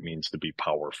and what it means to be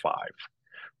Power Five.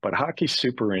 But hockey's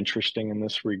super interesting in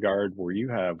this regard, where you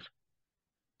have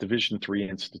Division III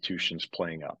institutions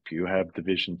playing up, you have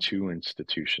Division II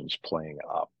institutions playing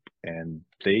up, and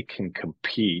they can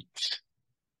compete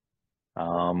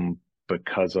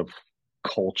because of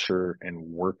culture and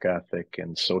work ethic.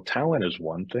 And so talent is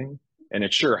one thing, and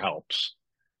it sure helps.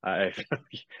 I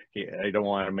don't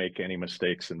want to make any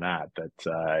mistakes in that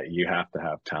you have to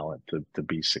have talent to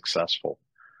be successful,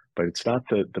 but it's not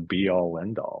the be all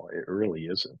end all. It really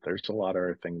isn't. There's a lot of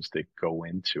other things that go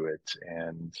into it.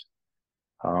 And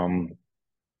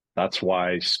that's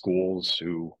why schools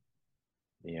who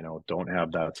don't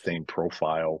have that same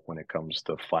profile when it comes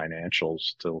to financials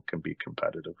still can be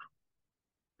competitive.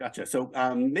 Gotcha. So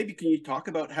maybe can you talk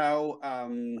about how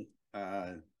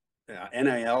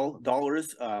NIL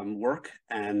dollars work,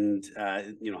 and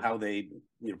how they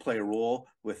play a role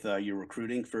with your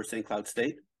recruiting for St. Cloud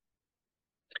State?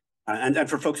 And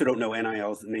for folks who don't know,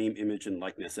 NIL is name, image, and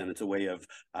likeness, and it's a way of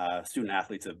student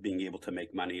athletes of being able to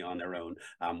make money on their own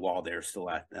while they're still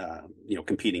at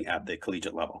competing at the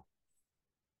collegiate level.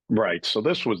 Right. So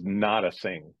this was not a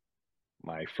thing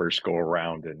my first go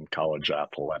around in college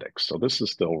athletics. So this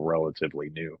is still relatively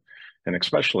new, and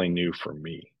especially new for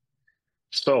me.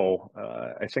 So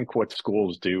I think what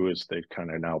schools do is they kind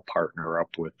of now partner up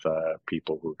with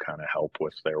people who kind of help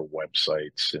with their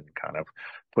websites and kind of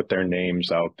put their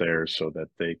names out there so that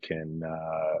they can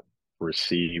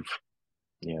receive,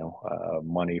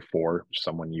 money for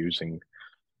someone using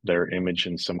their image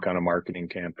in some kind of marketing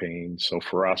campaign. So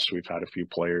for us, we've had a few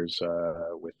players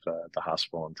with the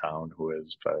hospital in town who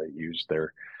has used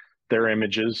their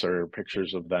images or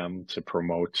pictures of them to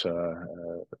promote,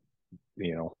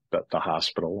 the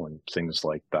hospital and things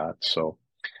like that. So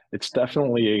it's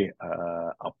definitely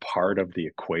a part of the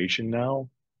equation now,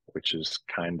 which is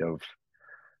kind of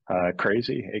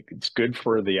crazy. It's good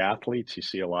for the athletes. You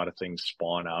see a lot of things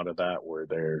spawn out of that, where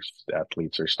there's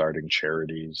athletes are starting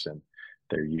charities and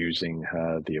they're using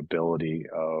the ability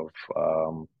of,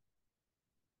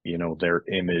 their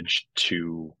image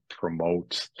to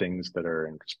promote things that are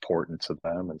important to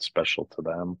them and special to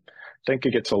them. I think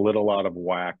it gets a little out of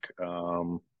whack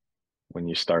when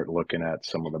you start looking at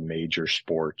some of the major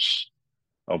sports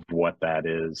of what that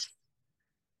is.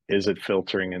 Is it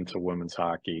filtering into women's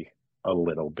hockey? A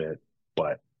little bit,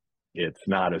 but it's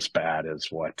not as bad as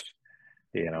what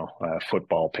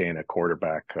football paying a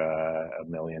quarterback $1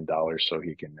 million so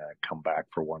he can come back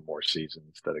for one more season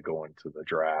instead of going to the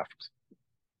draft.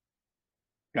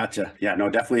 Gotcha. Yeah, no,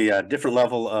 definitely a different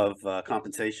level of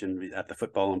compensation at the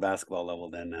football and basketball level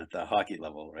than at the hockey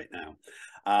level right now.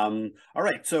 All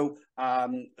right. So a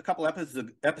couple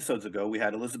episodes ago, we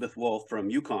had Elizabeth Wolf from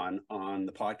UConn on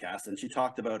the podcast, and she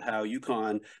talked about how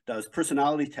UConn does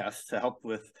personality tests to help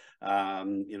with,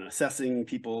 assessing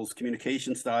people's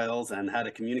communication styles and how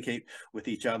to communicate with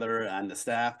each other and the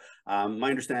staff. My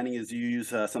understanding is you use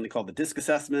something called the DISC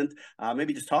assessment.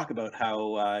 Maybe just talk about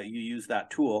how you use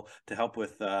that tool to help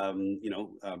with,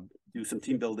 do some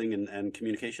team building and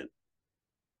communication.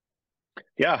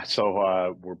 Yeah,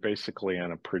 so we're basically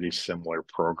on a pretty similar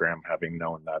program, having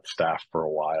known that staff for a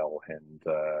while, and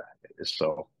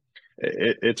so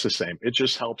it's the same. It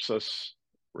just helps us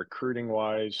recruiting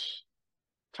wise,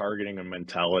 targeting a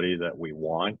mentality that we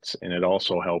want. And it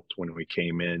also helped when we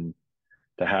came in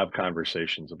to have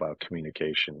conversations about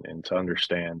communication and to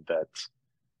understand that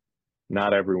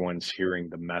not everyone's hearing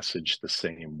the message the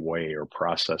same way or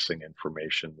processing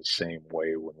information the same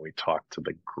way when we talk to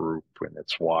the group. And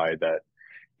it's why that,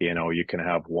 you can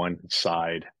have one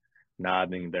side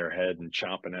nodding their head and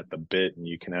chomping at the bit, and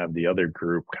you can have the other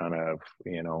group kind of,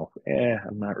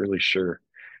 I'm not really sure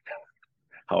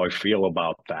how I feel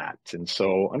about that. And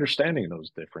so understanding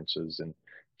those differences and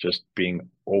just being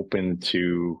open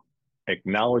to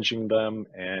acknowledging them,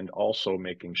 and also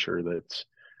making sure that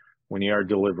when you are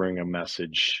delivering a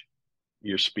message,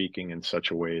 you're speaking in such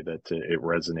a way that it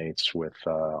resonates with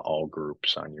all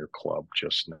groups on your club,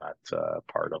 just not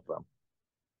part of them.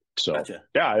 So Gotcha.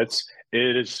 yeah,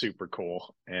 it is super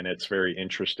cool, and it's very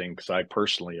interesting because I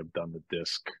personally have done the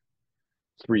disc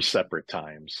 3 separate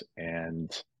times, and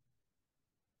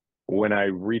when I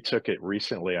retook it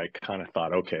recently, I kind of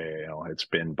thought, okay, it's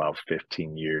been about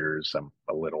 15 years. I'm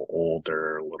a little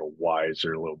older, a little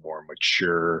wiser, a little more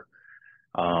mature.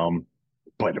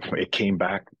 But it came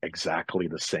back exactly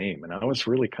the same, and I was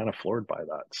really kind of floored by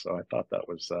that. So I thought that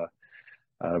was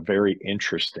very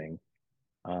interesting.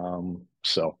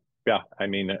 So yeah, I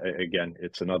mean, again,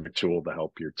 it's another tool to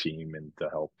help your team and to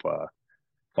help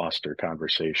foster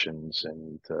conversations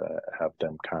and have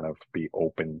them kind of be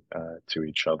open to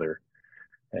each other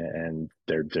and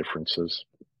their differences.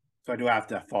 So I do have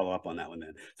to follow up on that one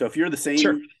then. So if you're the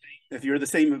Sure.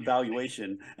 same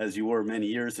evaluation as you were many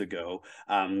years ago,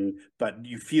 but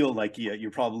you feel like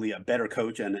you're probably a better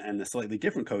coach and a slightly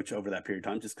different coach over that period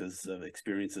of time, just because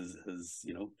experience has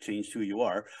changed who you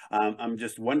are. I'm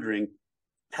just wondering,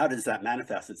 how does that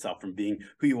manifest itself from being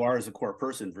who you are as a core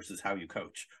person versus how you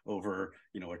coach over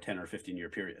a 10 or 15-year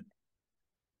period?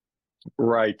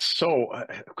 Right. So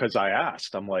because I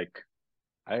asked, I'm like,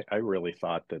 I really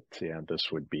thought that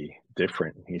this would be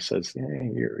different. And he says, yeah,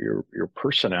 your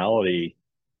personality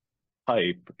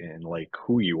type and like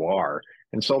who you are.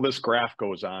 And so this graph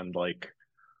goes on, like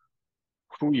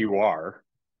who you are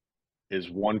is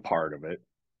one part of it,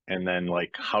 and then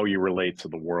like how you relate to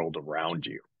the world around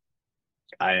you.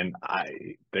 And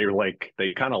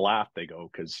they kind of laugh. They go,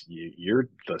 because you're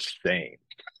the same.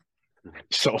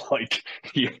 So like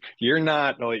you're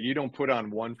not like, you don't put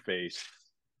on one face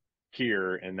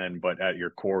here and then, but at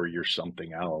your core you're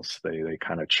something else. They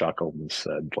kind of chuckled and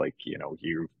said, like,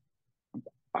 you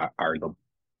are the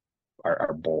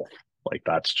are both. Like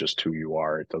that's just who you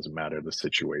are. It doesn't matter the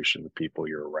situation, the people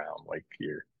you're around. Like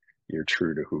you're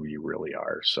true to who you really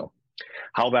are. So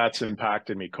how that's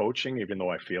impacted me coaching, even though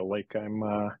I feel like I'm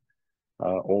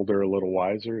older, a little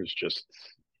wiser, is just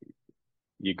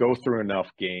you go through enough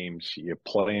games, you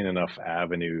play in enough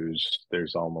avenues.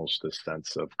 There's almost a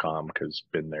sense of calm because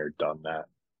been there, done that.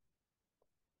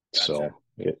 Gotcha.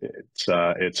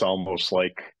 So it's almost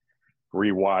like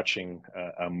rewatching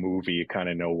a movie. You kind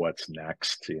of know what's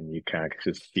next, and you kind of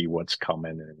just see what's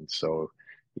coming, and so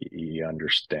you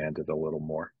understand it a little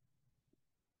more.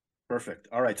 Perfect.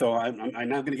 All right. So I'm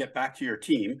now going to get back to your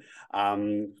team.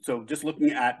 So just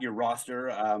looking at your roster,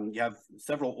 you have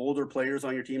several older players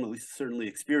on your team, at least certainly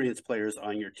experienced players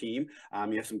on your team.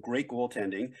 You have some great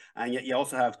goaltending, and yet you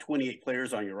also have 28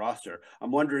 players on your roster.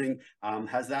 I'm wondering,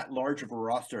 has that large of a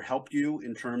roster helped you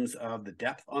in terms of the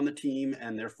depth on the team,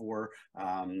 and therefore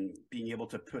being able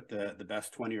to put the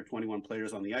best 20 or 21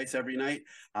 players on the ice every night?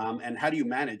 And how do you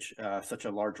manage such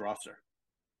a large roster?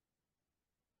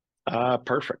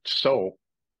 Perfect. So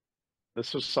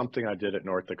this was something I did at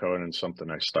North Dakota and something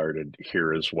I started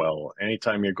here as well.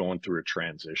 Anytime you're going through a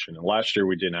transition, and last year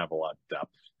we didn't have a lot of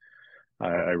depth.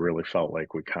 I really felt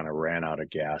like we kind of ran out of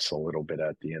gas a little bit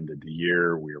at the end of the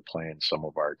year. We were playing some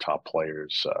of our top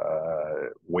players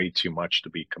way too much to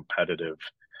be competitive.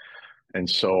 And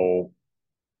so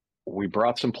we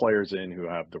brought some players in who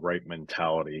have the right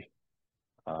mentality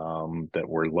that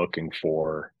we're looking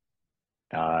for.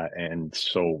 And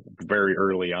so very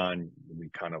early on, we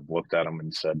kind of looked at them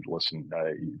and said, listen,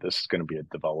 this is going to be a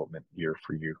development year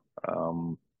for you.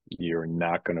 You're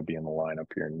not going to be in the lineup.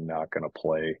 You're not going to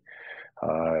play.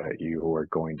 You are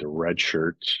going to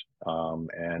redshirt.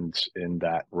 And in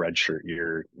that redshirt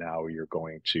year, now you're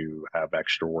going to have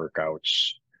extra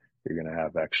workouts. You're going to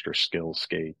have extra skill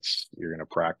skates. You're going to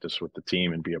practice with the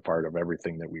team and be a part of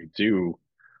everything that we do.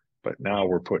 But now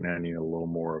we're putting on you a little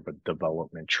more of a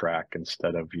development track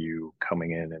instead of you coming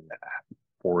in and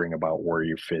worrying about where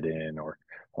you fit in or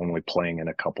only playing in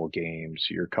a couple of games.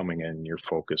 You're coming in, your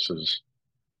focus is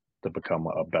to become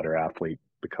a better athlete,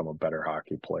 become a better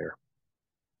hockey player.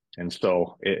 And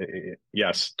so,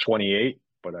 yes, 28,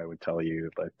 but I would tell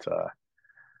you that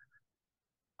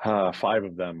Five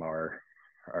of them are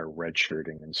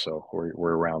redshirting, and so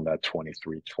we're around that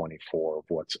 23, 24 of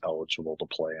what's eligible to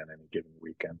play on any given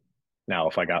weekend. Now,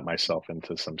 if I got myself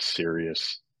into some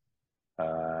serious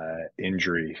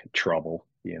injury trouble,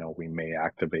 we may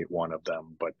activate one of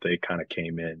them, but they kind of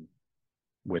came in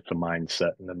with the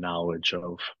mindset and the knowledge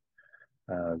of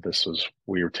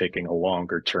we were taking a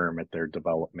longer term at their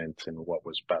development and what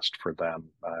was best for them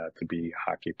to be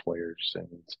hockey players,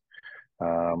 and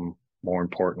more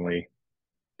importantly,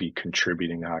 be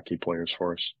contributing hockey players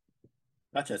for us.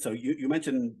 Gotcha. So you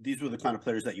mentioned these were the kind of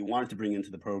players that you wanted to bring into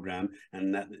the program,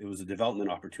 and that it was a development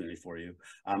opportunity for you.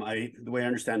 The way I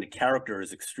understand it, character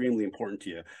is extremely important to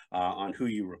you on who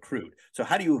you recruit. So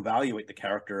how do you evaluate the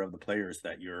character of the players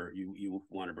that you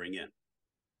want to bring in?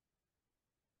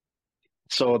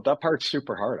 So that part's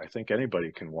super hard. I think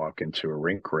anybody can walk into a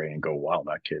rink, Ray, and go, "Wow,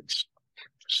 that kid's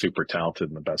super talented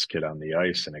and the best kid on the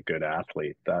ice and a good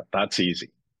athlete." That's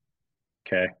easy.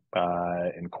 Okay.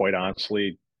 And quite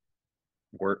honestly,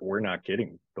 we're not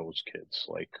getting those kids,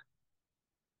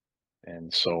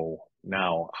 and so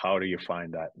now how do you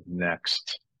find that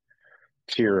next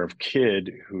tier of kid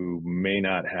who may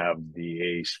not have the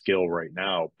A skill right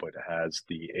now, but has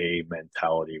the A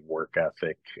mentality, work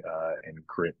ethic, and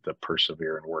grit to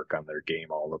persevere and work on their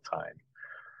game all the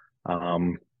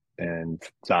time? And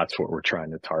that's what we're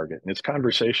trying to target. And it's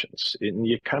conversations. And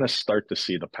you kind of start to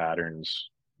see the patterns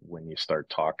when you start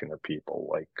talking to people,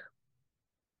 like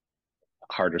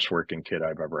hardest working kid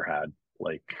I've ever had,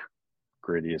 like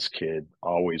grittiest kid,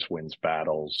 always wins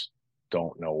battles,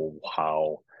 don't know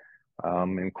how.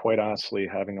 And quite honestly,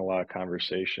 having a lot of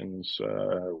conversations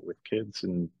with kids,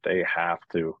 and they have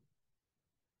to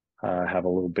have a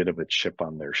little bit of a chip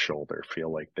on their shoulder,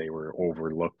 feel like they were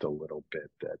overlooked a little bit,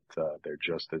 that they're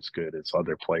just as good as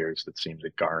other players that seem to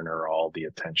garner all the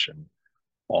attention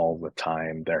all the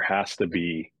time. There has to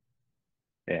be,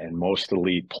 and most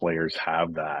elite players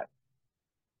have that.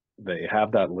 They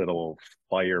have that little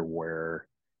fire where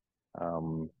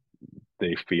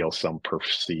they feel some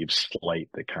perceived slight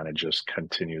that kind of just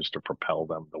continues to propel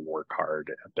them to work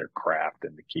hard at their craft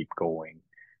and to keep going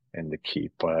and to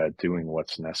keep doing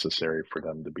what's necessary for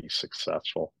them to be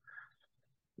successful.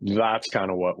 That's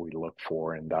kind of what we look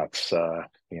for. And that's,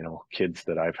 kids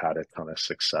that I've had a ton of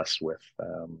success with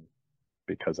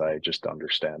because I just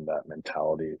understand that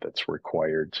mentality that's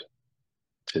required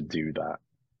to do that.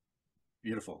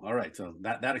 Beautiful. All right. So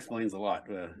that explains a lot,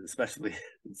 especially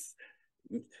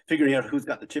figuring out who's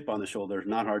got the chip on the shoulder is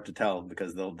not hard to tell,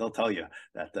 because they'll tell you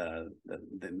that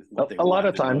what they a want. lot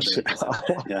of times.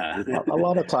 Yeah. A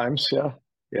lot of times.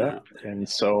 Yeah. And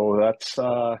so that's,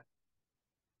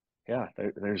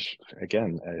 there's,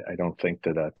 again, I don't think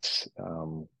that's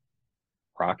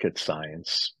rocket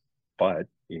science, but,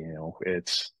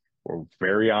 we're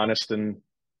very honest in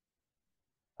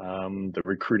the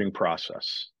recruiting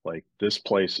process. Like, this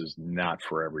place is not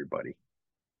for everybody,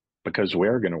 because we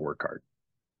are going to work hard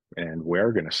and we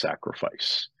are going to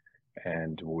sacrifice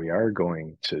and we are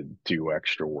going to do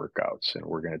extra workouts and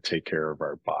we're going to take care of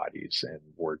our bodies and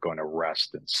we're going to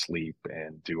rest and sleep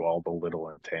and do all the little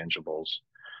intangibles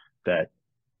that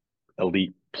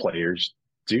elite players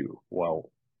do.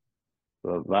 Well,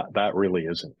 that really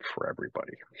isn't for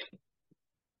everybody.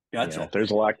 Gotcha. There's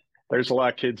a lot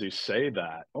of kids who say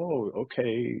that, oh,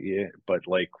 okay, yeah, but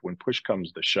like when push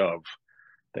comes to shove,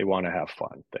 they want to have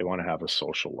fun. They want to have a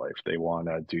social life. They want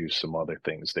to do some other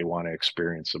things. They want to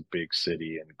experience a big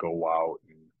city and go out.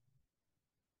 And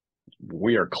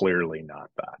we are clearly not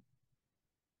that.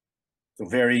 So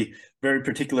very, very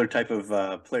particular type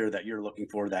of player that you're looking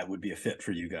for that would be a fit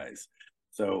for you guys.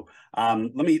 So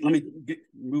let me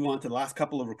move on to the last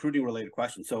couple of recruiting related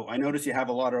questions. So I notice you have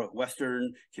a lot of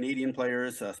Western Canadian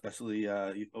players, especially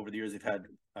over the years. You've had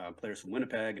players from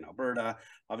Winnipeg and Alberta,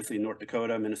 obviously North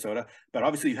Dakota, Minnesota, but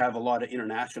obviously you have a lot of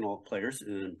international players,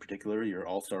 in particular your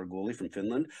all-star goalie from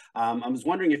Finland. I was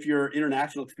wondering if your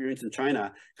international experience in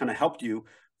China kind of helped you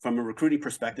from a recruiting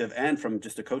perspective and from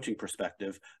just a coaching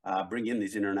perspective, bring in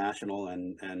these international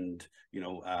and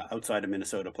outside of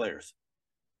Minnesota players.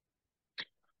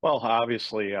 Well,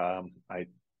 obviously, at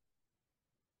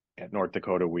North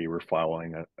Dakota, we were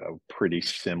following a pretty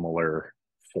similar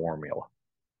formula.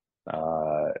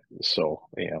 So,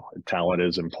 talent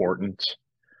is important.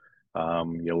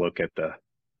 You look at the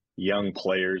young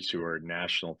players who are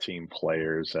national team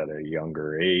players at a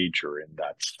younger age or in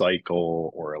that cycle,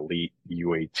 or elite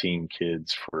U18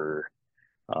 kids for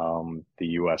the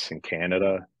US and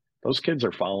Canada. Those kids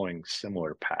are following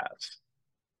similar paths.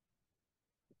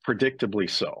 Predictably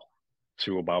so,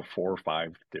 to about 4 or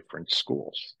 5 different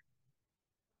schools.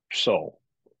 So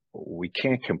we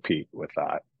can't compete with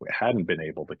that. We hadn't been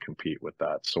able to compete with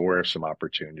that. So where are some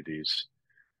opportunities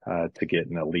to get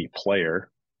an elite player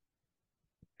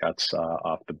that's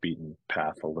off the beaten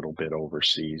path a little bit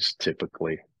overseas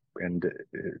typically, and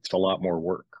it's a lot more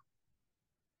work.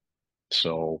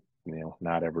 So,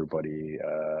 not everybody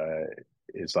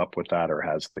is up with that or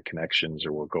has the connections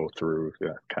or will go through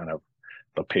kind of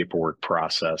the paperwork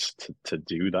process to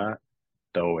do that,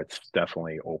 though it's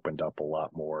definitely opened up a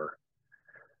lot more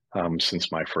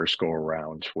since my first go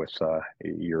around with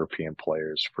European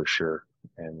players for sure.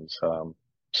 And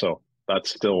so that's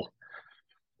still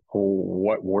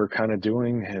what we're kind of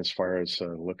doing as far as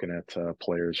looking at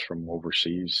players from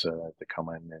overseas to come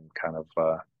in and kind of,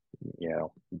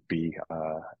 be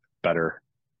better,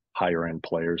 higher end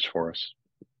players for us.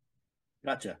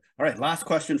 Gotcha. All right. Last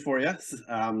question for you.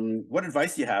 What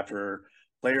advice do you have for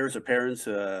players or parents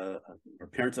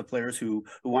of players who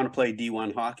want to play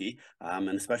D1 hockey and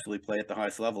especially play at the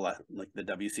highest level at like the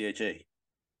WCHA?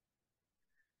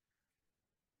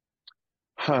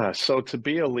 So to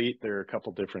be elite, there are a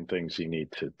couple different things you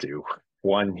need to do.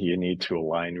 One, you need to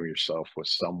align yourself with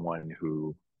someone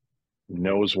who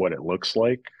knows what it looks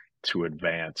like to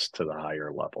advance to the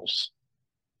higher levels.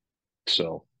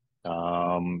 So,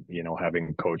 having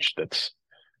a coach that's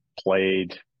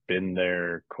played, been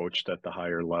there, coached at the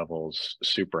higher levels,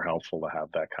 super helpful to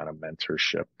have that kind of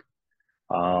mentorship.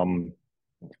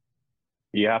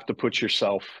 You have to put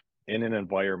yourself in an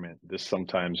environment. This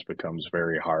sometimes becomes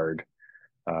very hard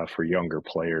for younger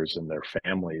players and their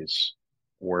families,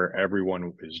 where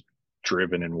everyone is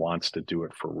driven and wants to do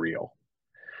it for real.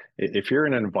 If you're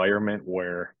in an environment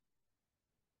where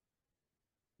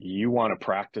you want to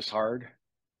practice hard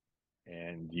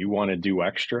and you want to do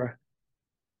extra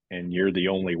and you're the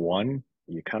only one,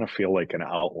 you kind of feel like an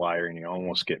outlier and you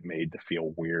almost get made to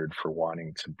feel weird for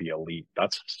wanting to be elite.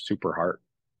 That's super hard.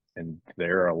 And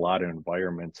there are a lot of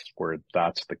environments where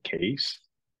that's the case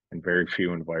and very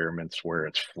few environments where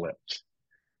it's flipped.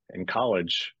 In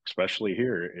college, especially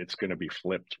here, it's going to be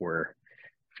flipped where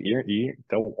if you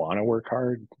don't want to work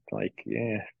hard, like,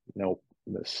 nope,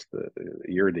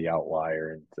 you're the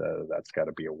outlier, and that's got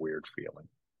to be a weird feeling.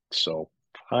 So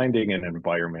finding an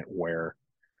environment where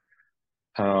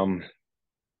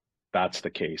that's the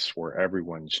case, where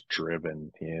everyone's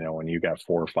driven, and you got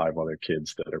 4 or 5 other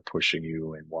kids that are pushing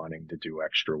you and wanting to do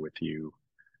extra with you,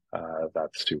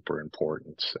 that's super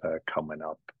important coming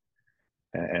up.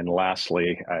 And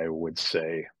lastly, I would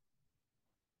say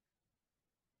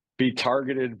be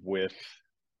targeted with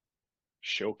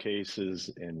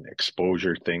showcases and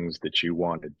exposure things that you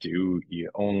want to do. You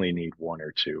only need 1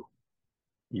 or 2.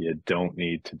 You don't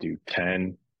need to do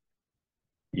 10.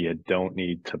 You don't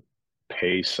need to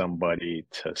pay somebody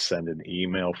to send an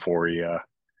email for you.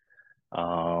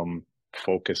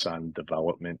 Focus on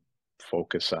development,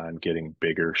 focus on getting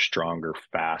bigger, stronger,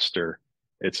 faster.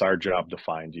 It's our job to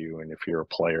find you. And if you're a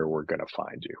player, we're going to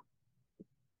find you.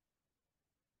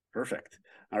 Perfect.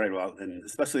 All right. Well, and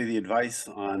especially the advice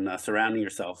on surrounding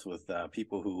yourselves with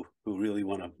people who really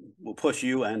will push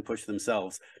you and push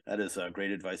themselves. That is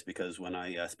great advice, because when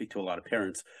I speak to a lot of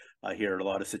parents, I hear a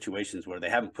lot of situations where they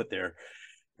haven't put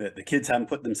the kids haven't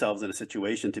put themselves in a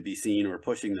situation to be seen or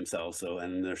pushing themselves. So,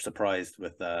 and they're surprised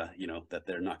with, that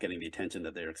they're not getting the attention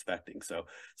that they're expecting. So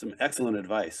some excellent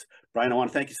advice. Brian, I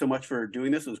want to thank you so much for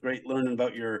doing this. It was great learning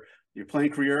about your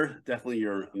playing career, definitely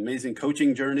your amazing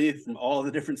coaching journey from all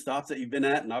the different stops that you've been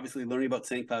at, and obviously learning about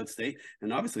St. Cloud State,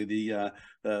 and obviously the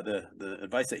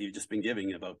advice that you've just been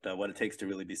giving about what it takes to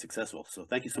really be successful. So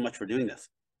thank you so much for doing this.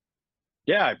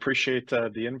 Yeah, I appreciate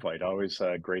the invite. Always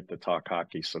great to talk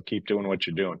hockey. So keep doing what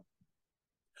you're doing.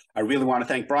 I really want to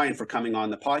thank Brian for coming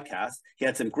on the podcast. He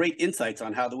had some great insights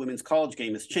on how the women's college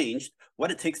game has changed,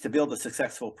 what it takes to build a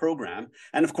successful program,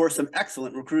 and of course, some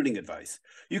excellent recruiting advice.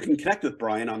 You can connect with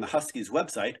Brian on the Huskies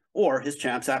website or his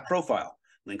Champs app profile.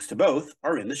 Links to both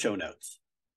are in the show notes.